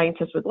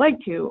scientists would like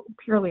to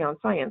purely on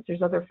science.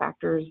 There's other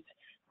factors,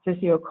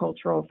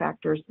 sociocultural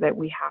factors, that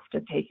we have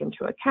to take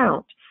into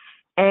account.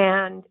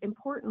 And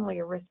importantly,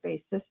 a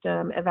risk-based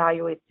system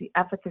evaluates the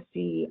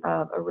efficacy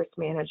of a risk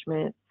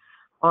management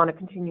on a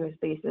continuous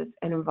basis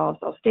and involves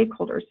all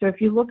stakeholders. So if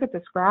you look at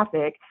this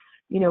graphic,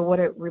 you know, what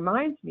it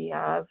reminds me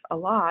of a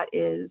lot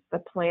is the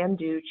plan,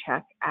 do,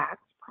 check,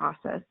 act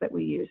process that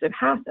we use in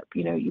HACCP.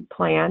 You know, you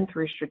plan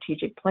through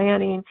strategic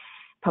planning,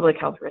 public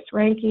health risk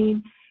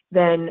ranking,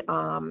 then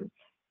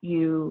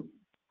you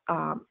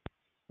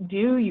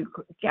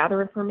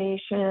gather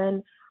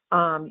information,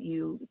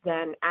 you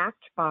then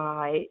act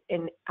by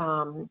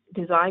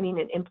designing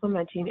and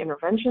implementing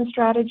intervention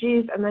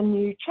strategies, and then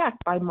you check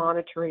by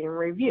monitoring and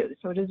review.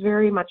 So it is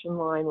very much in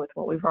line with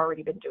what we've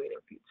already been doing in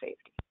food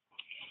safety.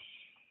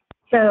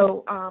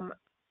 So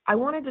I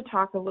wanted to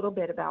talk a little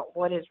bit about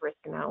what is risk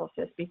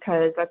analysis,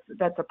 because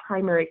that's a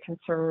primary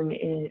concern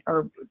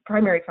or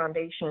primary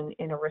foundation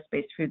in a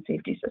risk-based food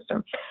safety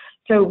system.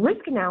 So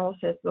risk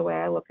analysis, the way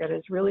I look at it,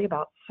 is really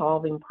about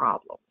solving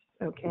problems.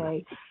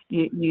 Okay,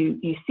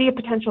 you see a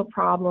potential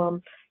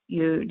problem,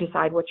 you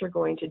decide what you're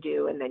going to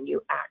do, and then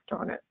you act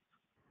on it.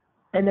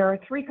 And there are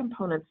three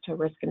components to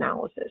risk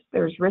analysis.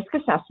 There's risk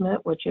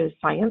assessment, which is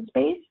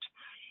science-based,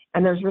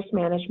 and there's risk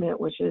management,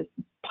 which is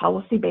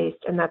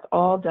policy-based, and that's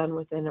all done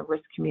within a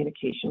risk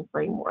communication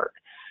framework.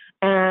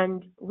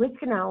 And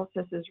risk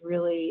analysis is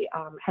really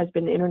has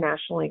been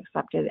internationally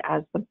accepted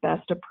as the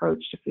best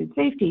approach to food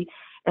safety,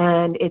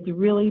 and it's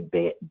really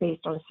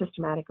based on a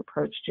systematic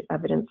approach to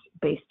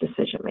evidence-based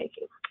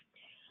decision-making.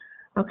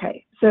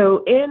 Okay,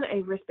 so in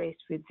a risk-based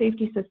food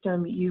safety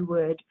system, you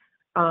would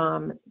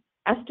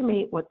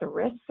estimate what the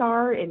risks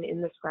are, and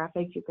in this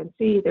graphic you can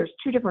see there's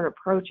two different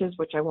approaches,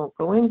 which I won't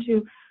go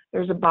into.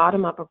 There's a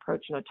bottom-up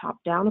approach and a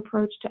top-down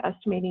approach to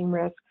estimating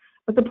risk.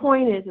 But the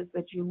point is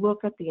that you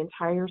look at the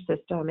entire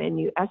system and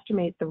you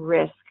estimate the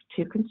risk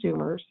to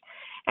consumers,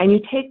 and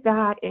you take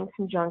that in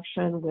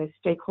conjunction with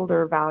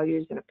stakeholder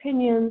values and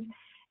opinions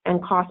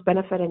and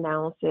cost-benefit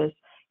analysis,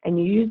 and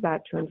you use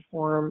that to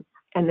inform,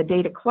 and the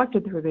data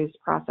collected through these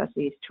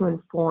processes to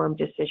inform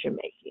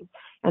decision-making.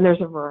 And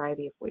there's a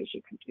variety of ways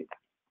you can do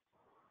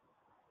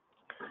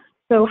that.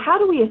 So how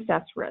do we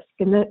assess risk?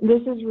 And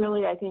this is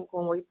really, I think,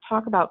 when we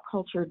talk about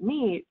cultured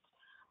meats,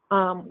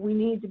 we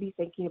need to be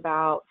thinking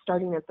about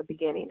starting at the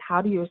beginning.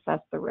 How do you assess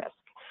the risk?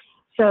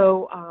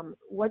 So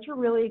what you're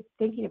really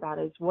thinking about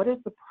is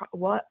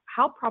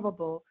how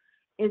probable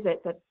is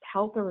it that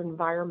health or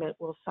environment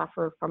will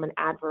suffer from an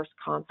adverse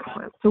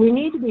consequence? So we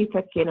need to be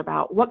thinking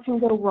about what can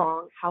go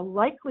wrong, how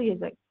likely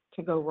is it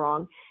to go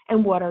wrong,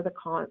 and what are the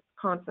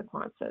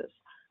consequences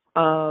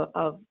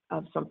of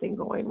something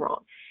going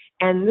wrong.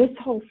 And this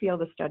whole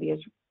field of study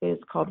is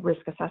called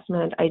risk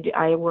assessment.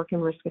 I work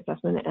in risk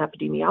assessment and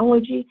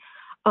epidemiology.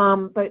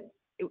 But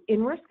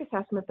in risk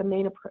assessment, the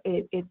main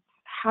it's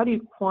how do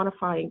you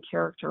quantify and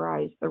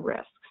characterize the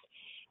risks?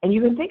 And you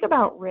can think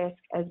about risk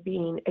as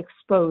being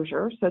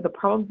exposure, so the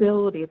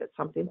probability that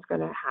something's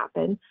going to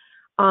happen,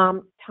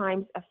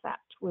 times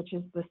effect, which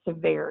is the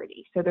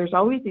severity. So there's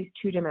always these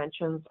two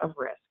dimensions of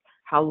risk.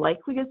 How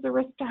likely is the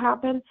risk to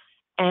happen,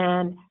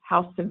 and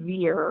how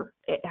severe,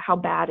 how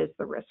bad is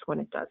the risk when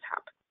it does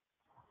happen?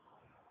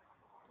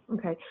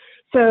 Okay,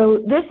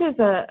 so this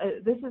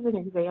is an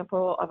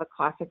example of a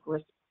classic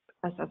risk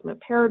assessment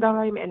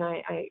paradigm, and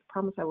I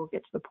promise I will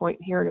get to the point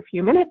here in a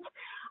few minutes.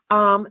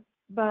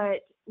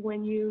 But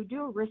when you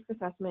do a risk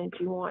assessment,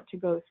 you want to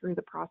go through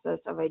the process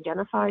of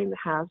identifying the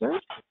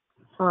hazard,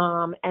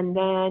 and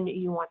then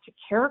you want to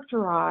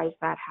characterize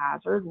that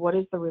hazard. What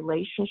is the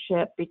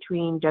relationship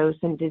between dose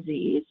and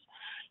disease?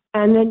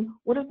 And then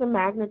what is the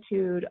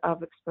magnitude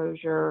of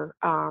exposure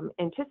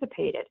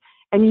anticipated?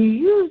 And you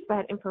use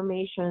that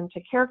information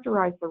to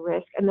characterize the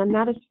risk, and then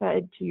that is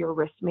fed to your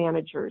risk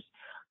managers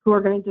who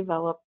are going to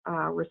develop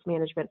risk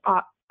management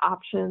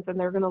options, and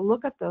they're going to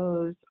look at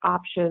those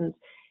options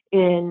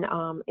in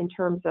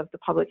terms of the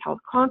public health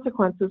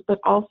consequences, but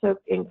also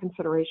in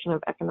consideration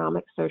of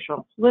economic, social,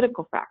 and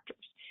political factors.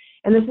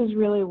 And this is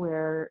really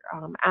where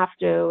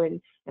AFTO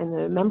and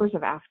the members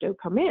of AFTO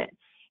come in.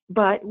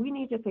 But we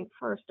need to think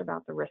first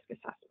about the risk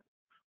assessment.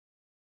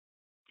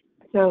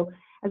 So,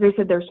 as I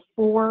said, there's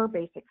 4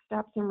 basic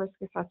steps in risk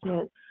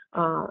assessment.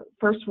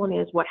 First one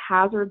is what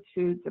hazards,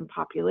 foods, and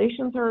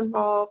populations are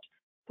involved.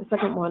 The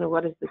second one is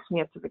what is the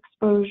chance of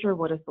exposure,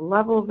 what is the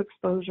level of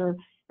exposure,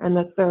 and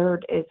the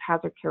third is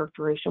hazard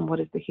characterization, what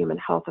is the human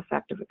health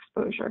effect of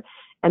exposure.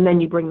 And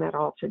then you bring that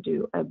all to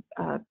do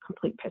a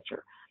complete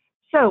picture.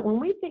 So when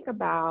we think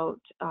about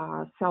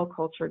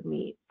cell-cultured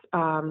meats,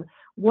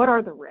 what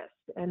are the risks?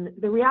 And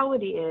the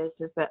reality is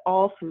that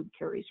all food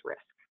carries risk.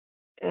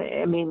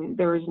 I mean,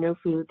 there is no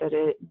food that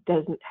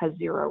has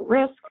zero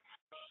risk.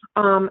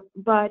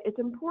 But it's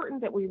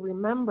important that we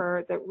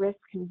remember that risk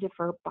can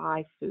differ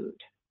by food.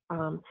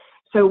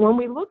 So when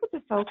we look at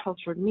the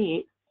cell-cultured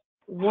meat,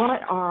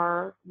 what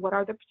are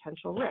the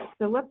potential risks?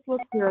 So let's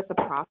look here at the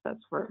process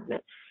for a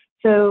minute.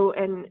 So,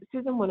 and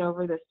Susan went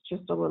over this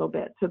just a little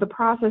bit. So the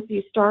process,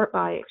 you start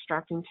by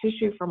extracting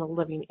tissue from a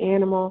living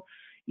animal.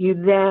 You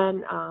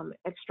then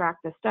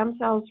extract the stem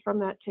cells from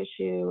that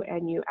tissue,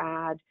 and you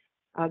add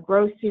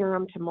growth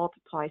serum to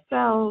multiply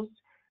cells.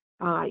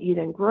 You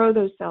then grow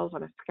those cells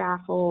on a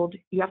scaffold.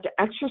 You have to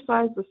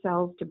exercise the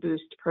cells to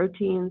boost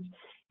proteins,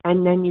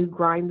 and then you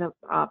grind them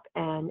up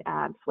and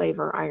add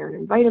flavor, iron,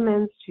 and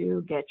vitamins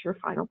to get your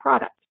final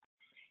product.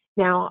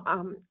 Now,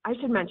 I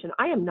should mention,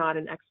 I am not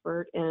an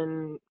expert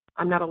in,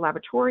 I'm not a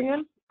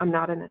laboratorian. I'm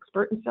not an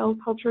expert in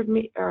cell-cultured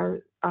meat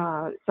or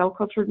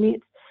cell-cultured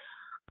meats.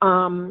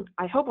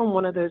 I hope I'm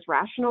one of those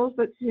rationals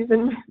that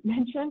Susan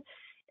mentioned.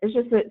 It's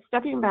just that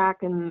stepping back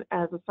and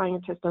as a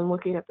scientist and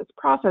looking at this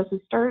process, I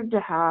started to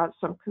have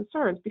some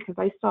concerns because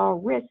I saw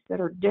risks that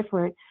are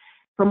different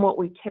from what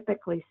we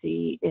typically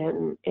see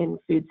in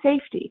food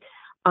safety.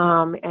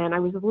 And I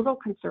was a little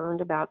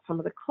concerned about some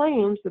of the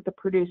claims that the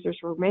producers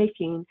were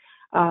making,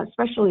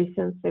 especially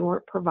since they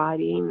weren't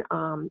providing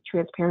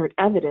transparent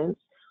evidence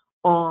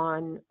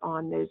on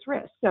those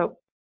risks. So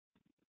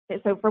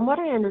from what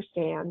I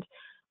understand,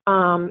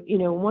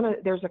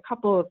 there's a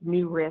couple of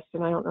new risks,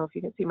 and I don't know if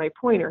you can see my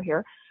pointer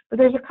here, but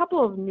there's a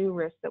couple of new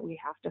risks that we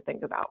have to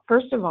think about.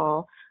 First of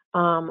all,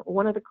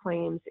 one of the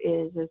claims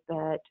is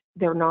that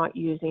they're not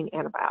using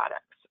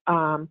antibiotics.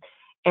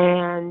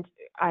 And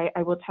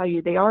I will tell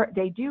you,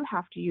 they do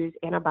have to use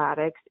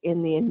antibiotics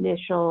in the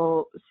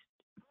initial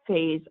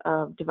phase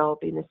of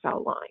developing the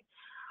cell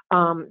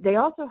line.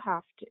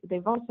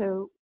 They've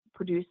also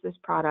produced this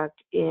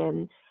product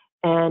in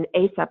an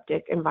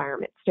aseptic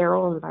environment,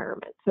 sterile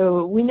environment.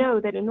 So we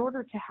know that in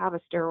order to have a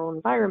sterile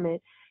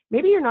environment,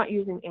 maybe you're not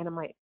using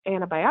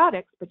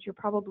antibiotics, but you're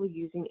probably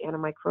using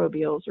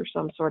antimicrobials or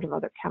some sort of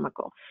other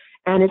chemical.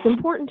 And it's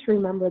important to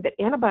remember that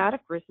antibiotic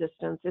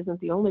resistance isn't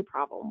the only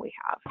problem we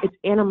have. It's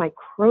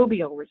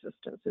antimicrobial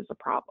resistance is a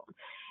problem.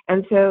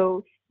 And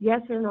so, yes,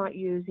 they're not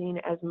using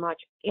as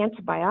much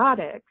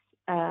antibiotics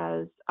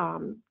as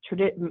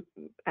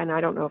and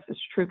I don't know if this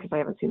is true because I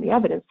haven't seen the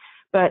evidence,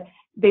 but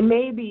they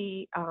may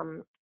be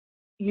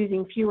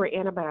using fewer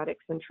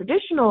antibiotics than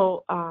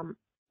traditional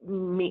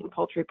meat and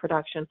poultry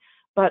production,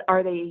 but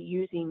are they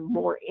using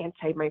more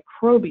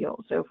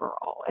antimicrobials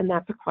overall? And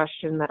that's a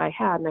question that I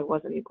had, and I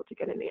wasn't able to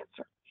get an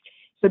answer.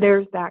 So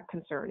there's that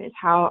concern, is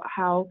how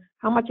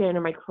much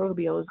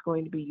antimicrobial is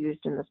going to be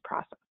used in this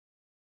process.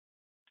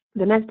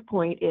 The next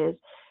point is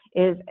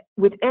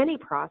with any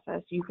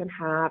process, you can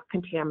have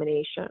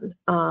contamination.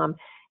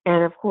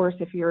 And of course,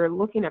 if you're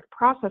looking at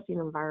processing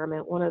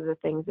environment, one of the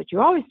things that you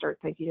always start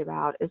thinking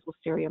about is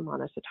Listeria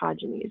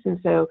monocytogenes. And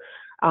so,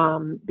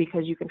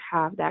 because you can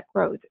have that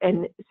growth.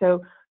 And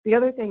so the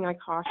other thing I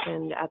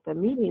cautioned at the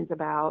meetings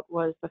about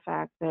was the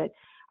fact that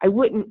I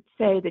wouldn't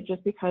say that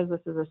just because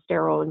this is a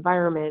sterile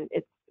environment,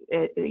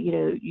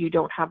 you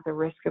don't have the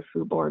risk of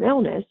foodborne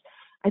illness.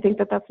 I think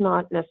that that's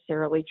not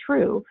necessarily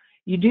true.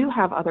 You do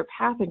have other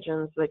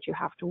pathogens that you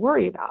have to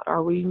worry about.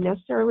 Are we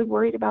necessarily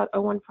worried about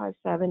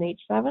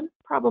O157H7?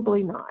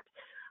 Probably not.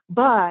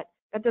 But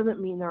that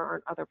doesn't mean there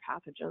aren't other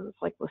pathogens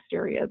like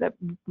Listeria that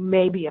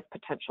may be of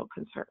potential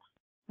concern.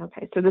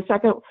 Okay, so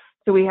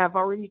we have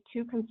already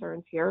 2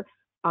 concerns here.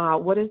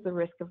 What is the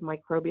risk of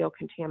microbial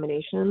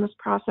contamination in this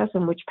process,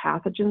 and which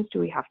pathogens do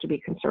we have to be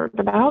concerned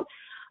about?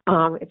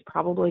 It's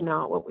probably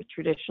not what we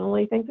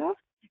traditionally think of.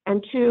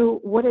 And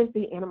 2, what is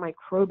the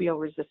antimicrobial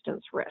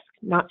resistance risk,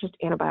 not just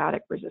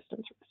antibiotic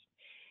resistance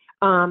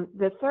risk?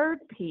 The third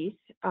piece,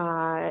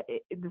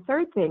 the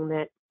third thing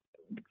that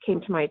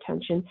came to my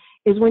attention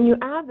is when you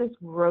add this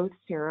growth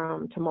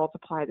serum to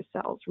multiply the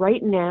cells.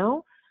 Right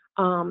now,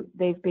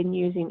 they've been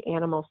using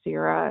animal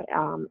sera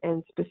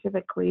and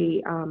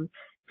specifically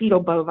fetal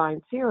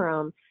bovine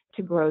serum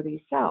to grow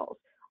these cells.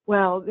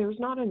 Well, there's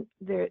not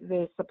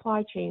the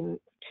supply chain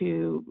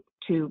to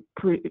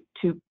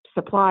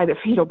supply the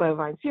fetal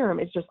bovine serum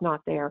is just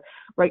not there.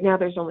 Right now,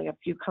 there's only a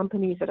few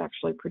companies that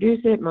actually produce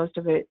it. Most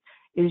of it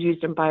is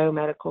used in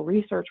biomedical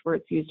research where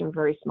it's used in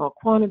very small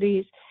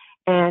quantities.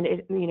 And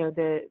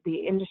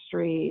the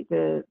industry,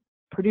 the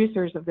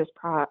producers of this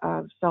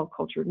of cell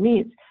cultured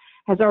meats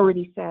has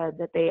already said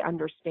that they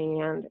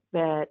understand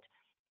that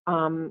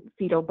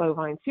fetal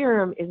bovine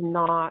serum is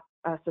not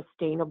a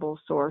sustainable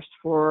source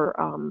for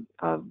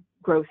of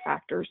growth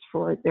factors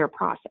for their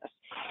process.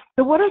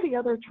 So what are the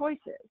other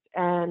choices?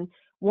 And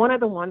one of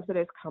the ones that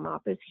has come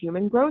up is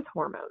human growth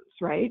hormones,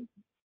 right?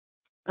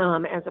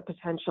 As a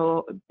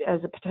potential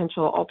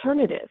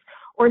alternative,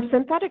 or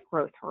synthetic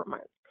growth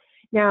hormones.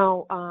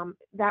 Now,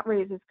 that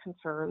raises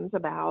concerns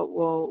about,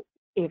 well,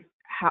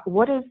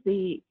 what is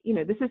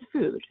this is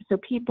food, so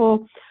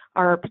people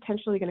are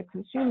potentially going to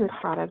consume this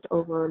product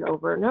over and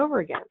over and over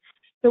again.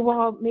 So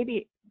while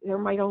maybe there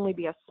might only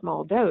be a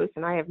small dose,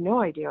 and I have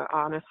no idea,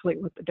 honestly,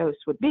 what the dose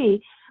would be,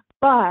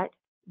 but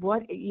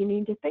what you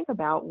need to think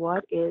about,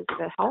 what is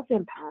the health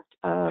impact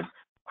of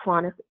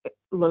chronic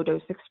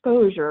low-dose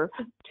exposure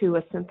to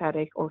a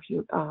synthetic or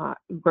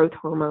growth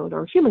hormone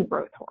or human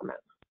growth hormone.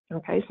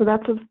 Okay, so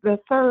that's the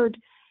third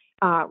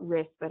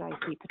risk that I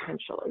see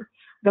potentially.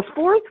 The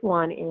fourth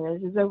one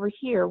is over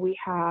here we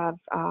have,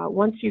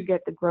 once you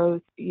get the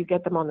growth, you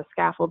get them on the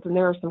scaffolds, and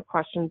there are some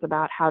questions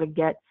about how to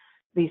get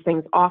these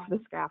things off the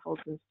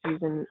scaffolds, and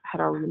Susan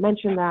had already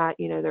mentioned that,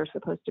 they're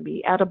supposed to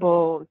be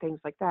edible and things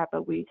like that,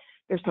 but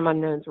there's some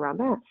unknowns around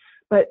that.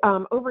 But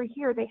over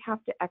here, they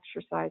have to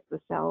exercise the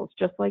cells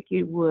just like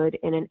you would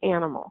in an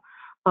animal,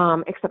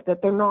 except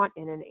that they're not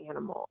in an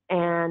animal.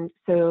 And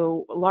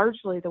so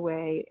largely the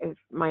way, if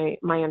my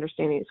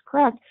understanding is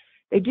correct,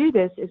 they do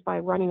this is by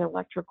running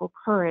electrical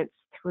currents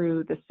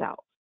through the cells.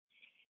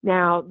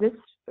 Now, this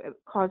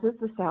causes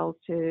the cells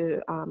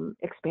to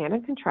expand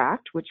and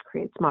contract, which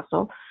creates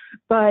muscle,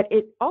 but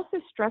it also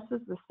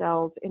stresses the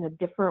cells in a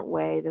different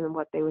way than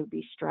what they would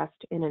be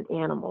stressed in an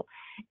animal.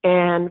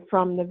 And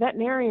from the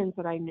veterinarians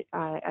that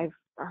I've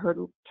heard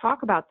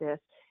talk about this,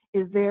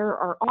 is there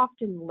are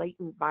often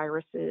latent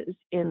viruses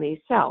in these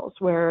cells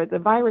where the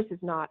virus is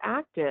not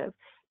active,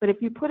 but if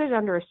you put it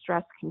under a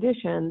stress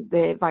condition,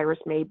 the virus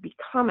may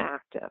become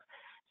active.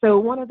 So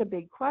one of the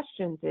big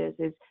questions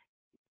is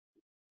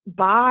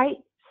by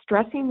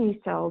stressing these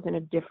cells in a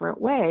different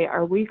way,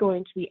 are we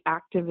going to be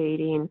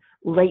activating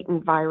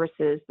latent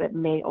viruses that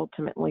may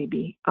ultimately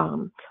be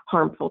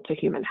harmful to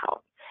human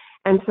health?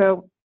 And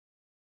so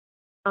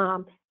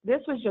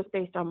this was just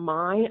based on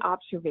my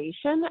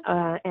observation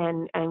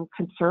and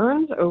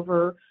concerns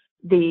over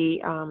the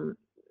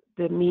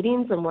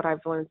meetings and what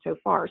I've learned so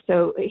far.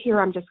 So here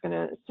I'm just going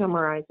to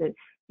summarize it.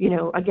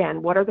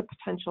 Again, what are the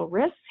potential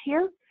risks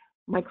here?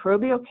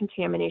 Microbial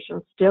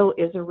contamination still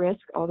is a risk,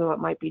 although it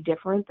might be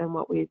different than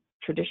what we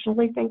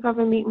traditionally think of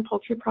in meat and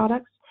poultry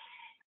products.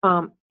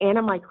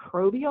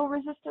 Antimicrobial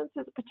resistance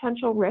is a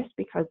potential risk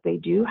because they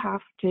do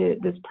have to,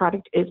 this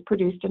product is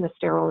produced in a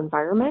sterile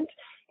environment,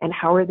 and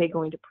how are they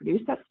going to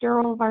produce that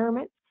sterile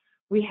environment?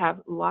 We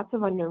have lots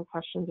of unknown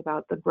questions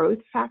about the growth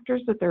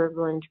factors that they're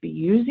going to be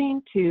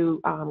using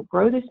to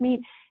grow this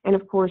meat. And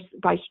of course,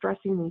 by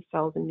stressing these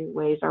cells in new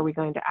ways, are we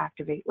going to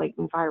activate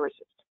latent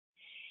viruses?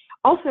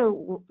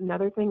 Also,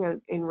 another thing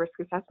in risk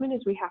assessment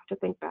is we have to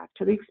think back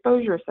to the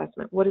exposure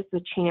assessment. What is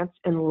the chance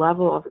and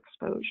level of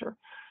exposure?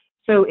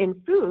 So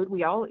in food,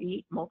 we all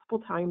eat multiple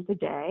times a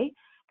day.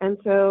 And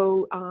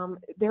so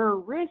there are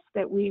risks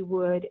that we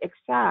would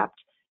accept,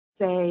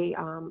 say,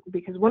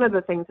 because one of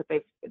the things that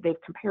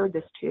they've compared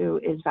this to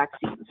is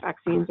vaccines.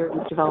 Vaccines are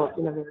developed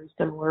in a very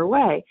similar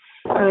way.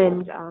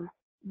 And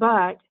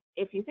but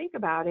if you think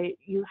about it,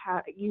 you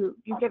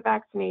get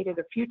vaccinated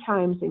a few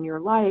times in your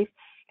life,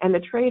 and the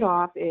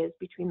trade-off is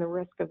between the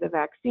risk of the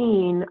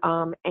vaccine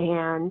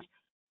and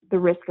the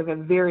risk of a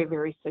very,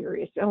 very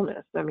serious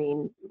illness. I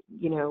mean,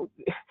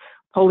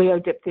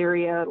 polio,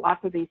 diphtheria,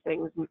 lots of these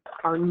things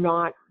are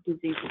not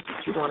diseases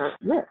that you want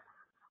to risk.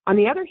 On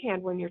the other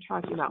hand, when you're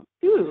talking about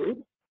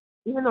food,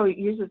 even though it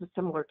uses a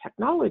similar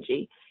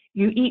technology,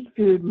 you eat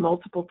food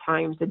multiple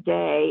times a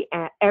day,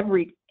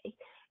 every day.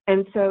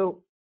 And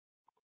so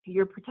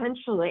your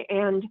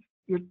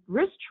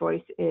risk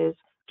choice is,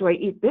 do I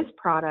eat this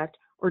product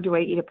or do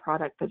I eat a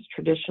product that's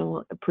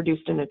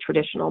produced in a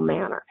traditional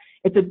manner?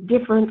 It's a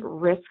different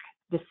risk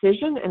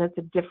decision, and it's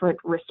a different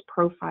risk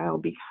profile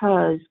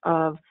because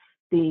of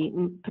the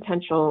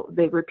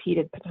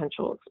repeated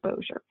potential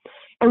exposure.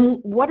 And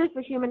what is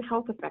the human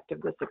health effect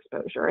of this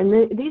exposure?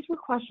 And these were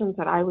questions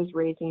that I was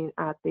raising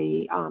at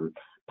the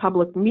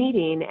public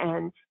meeting,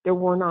 and there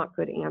were not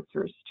good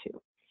answers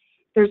to.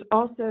 There's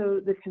also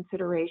the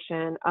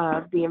consideration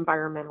of the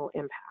environmental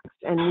impacts.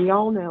 And we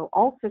all know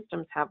all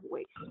systems have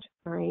waste,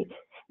 right?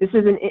 this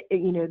isn't,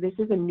 this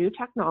is a new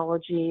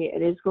technology.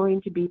 It is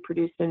going to be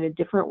produced in a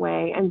different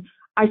way. And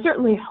I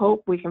certainly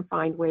hope we can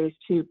find ways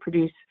to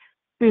produce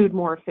food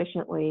more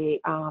efficiently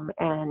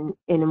and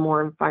in a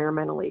more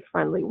environmentally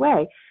friendly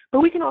way.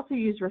 But we can also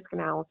use risk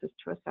analysis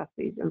to assess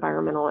these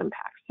environmental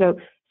impacts. So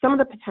some of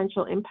the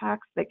potential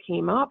impacts that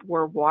came up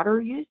were water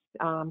use.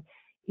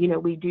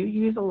 We do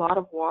use a lot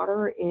of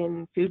water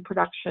in food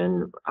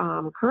production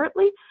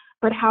currently,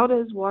 but how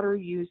does water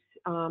use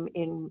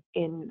in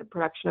the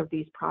production of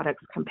these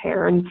products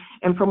compare? And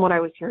from what I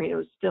was hearing, it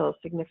was still a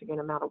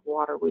significant amount of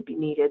water would be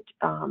needed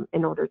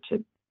in order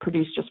to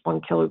produce just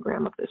 1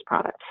 kilogram of this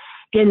product.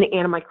 In the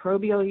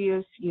antimicrobial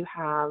use, you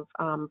have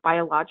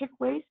biologic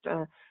waste.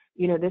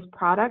 This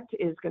product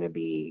is going to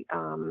be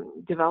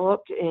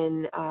developed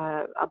in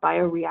a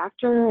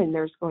bioreactor, and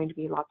there's going to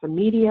be lots of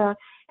media,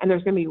 and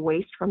there's going to be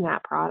waste from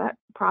that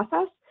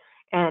process.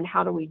 And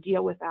how do we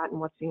deal with that, and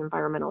what's the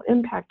environmental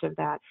impact of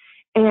that?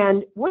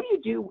 And what do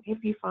you do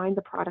if you find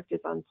the product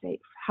is unsafe?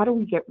 How do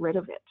we get rid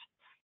of it?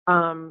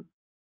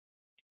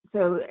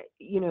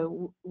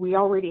 We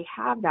already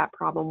have that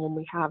problem when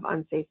we have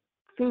unsafe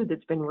food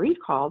that's been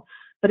recalled.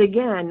 But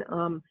again,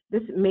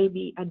 this may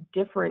be a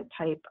different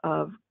type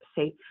of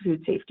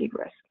food safety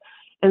risk.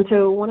 And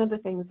so one of the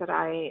things that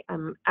I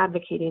am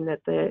advocating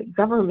that the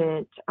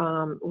government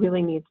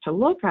really needs to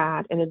look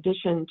at, in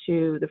addition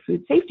to the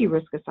food safety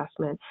risk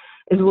assessment,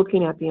 is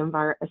looking at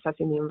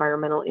assessing the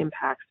environmental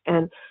impacts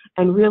and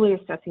really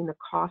assessing the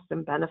costs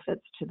and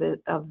benefits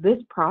of this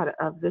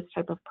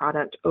type of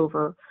product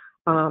over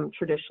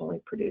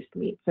traditionally produced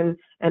meats.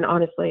 And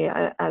honestly,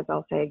 as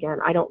I'll say again,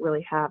 I don't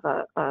really have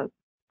a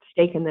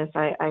stake in this.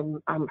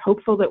 I'm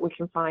hopeful that we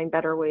can find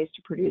better ways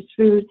to produce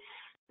food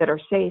that are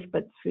safe,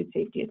 but food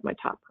safety is my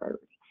top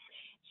priority.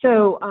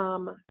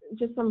 So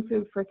just some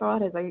food for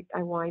thought as I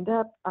wind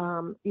up.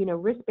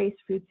 Risk-based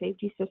food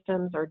safety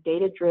systems are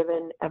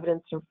data-driven,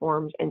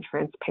 evidence-informed, and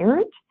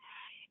transparent.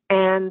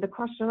 And the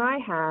question I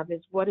have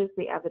is, what is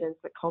the evidence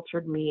that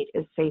cultured meat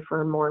is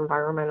safer and more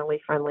environmentally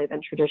friendly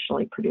than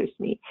traditionally produced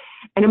meat?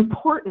 And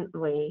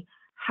importantly,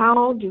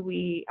 how do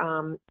we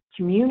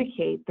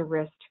communicate the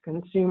risk to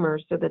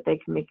consumers so that they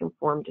can make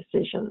informed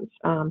decisions?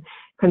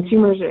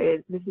 Consumers,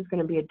 this is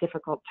going to be a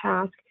difficult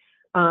task.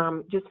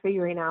 Just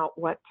figuring out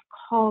what to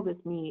call this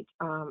meat,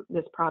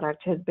 this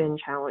product, has been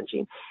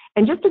challenging.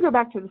 And just to go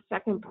back to the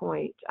second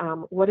point,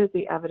 what is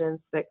the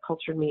evidence that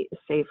cultured meat is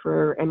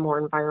safer and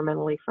more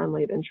environmentally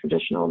friendly than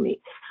traditional meat?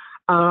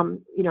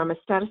 I'm a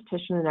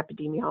statistician and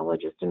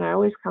epidemiologist, and I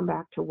always come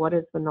back to what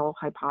is the null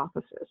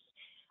hypothesis.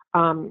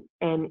 And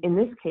in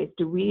this case,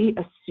 do we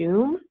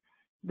assume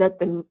that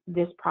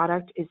this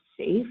product is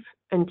safe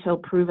until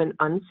proven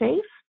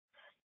unsafe,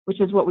 which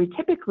is what we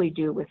typically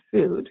do with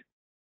food,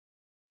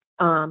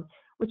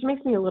 which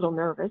makes me a little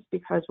nervous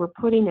because we're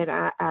putting it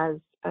as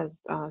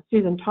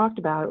Susan talked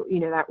about,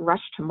 that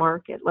rush to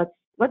market.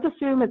 Let's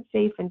assume it's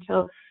safe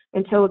until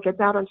it gets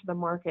out onto the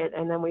market,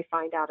 and then we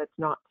find out it's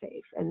not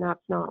safe, and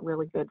that's not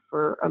really good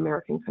for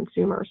American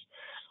consumers.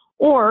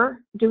 Or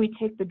do we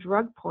take the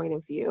drug point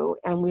of view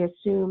and we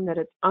assume that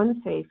it's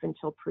unsafe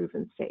until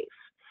proven safe?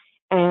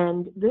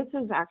 And this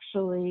is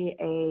actually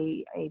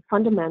a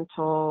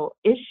fundamental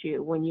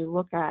issue when you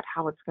look at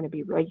how it's going to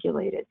be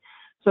regulated.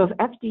 So if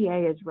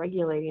FDA is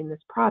regulating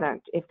this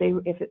product, if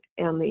it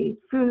on the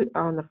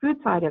food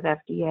side of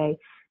FDA,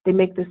 they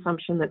make the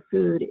assumption that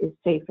food is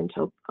safe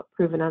until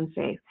proven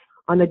unsafe.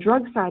 On the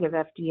drug side of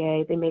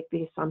FDA, they make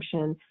the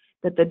assumption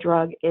that the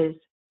drug is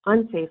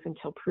unsafe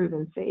until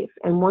proven safe.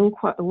 And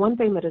one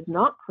thing that is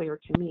not clear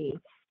to me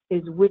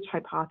is which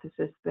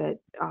hypothesis that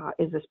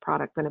is this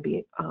product going to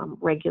be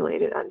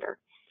regulated under.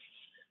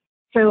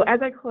 So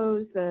as I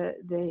close,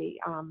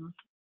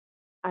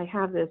 I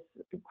have this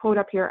quote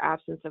up here: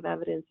 absence of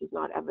evidence is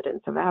not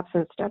evidence of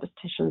absence.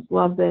 Statisticians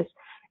love this.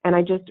 And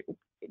I just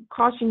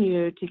caution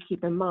you to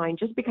keep in mind,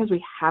 just because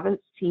we haven't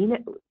seen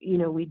it,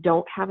 we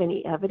don't have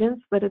any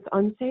evidence that it's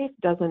unsafe,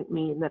 doesn't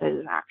mean that it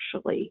is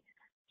actually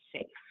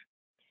safe.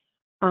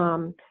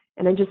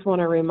 And I just want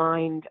to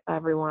remind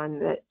everyone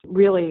that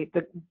really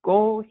the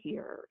goal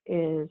here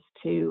is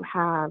to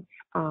have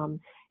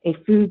a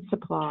food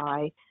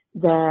supply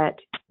that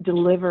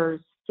delivers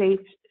safe,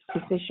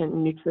 sufficient,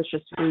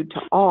 nutritious food to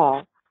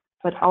all,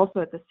 but also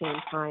at the same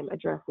time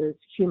addresses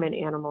human,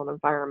 animal, and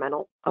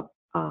environmental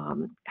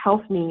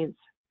health needs,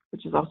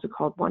 which is also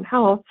called One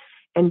Health,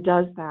 and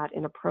does that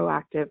in a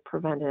proactive,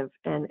 preventive,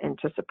 and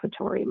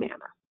anticipatory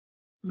manner.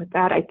 With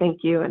that, I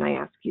thank you, and I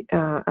ask you,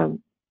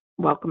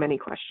 welcome any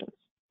questions.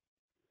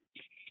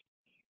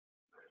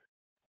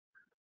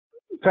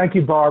 Thank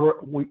you, Barbara.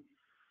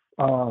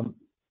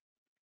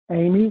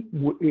 Amy,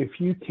 if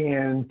you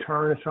can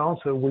turn us on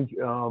so we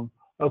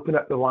open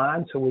up the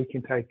line so we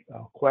can take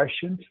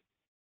questions.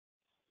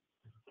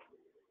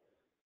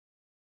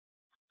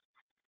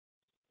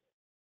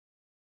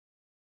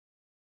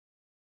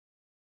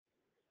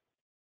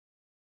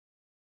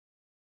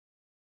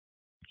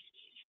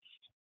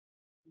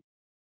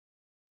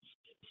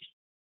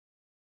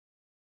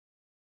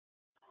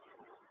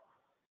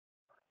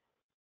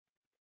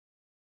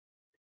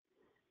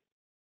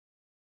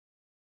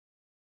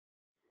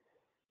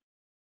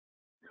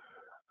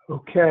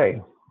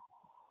 Okay,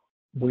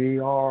 we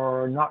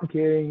are not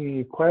getting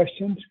any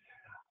questions.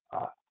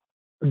 Uh,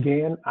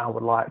 Again, I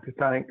would like to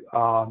thank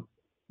I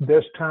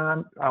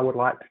would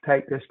like to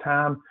take this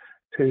time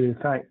to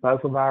thank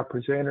both of our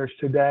presenters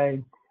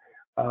today.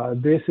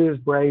 This is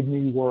Brave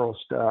New World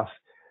stuff,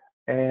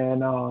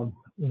 and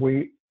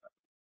we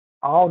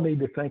all need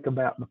to think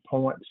about the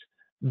points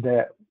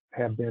that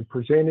have been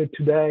presented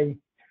today.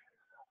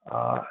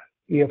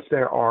 If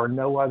there are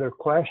no other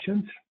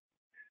questions,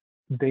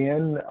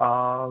 then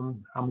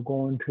I'm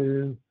going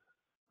to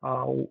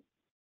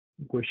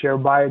wish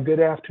everybody a good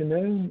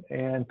afternoon,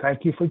 and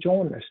thank you for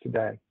joining us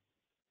today.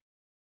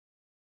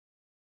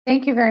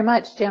 Thank you very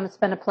much, Jim. It's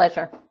been a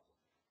pleasure.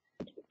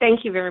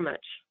 Thank you very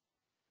much.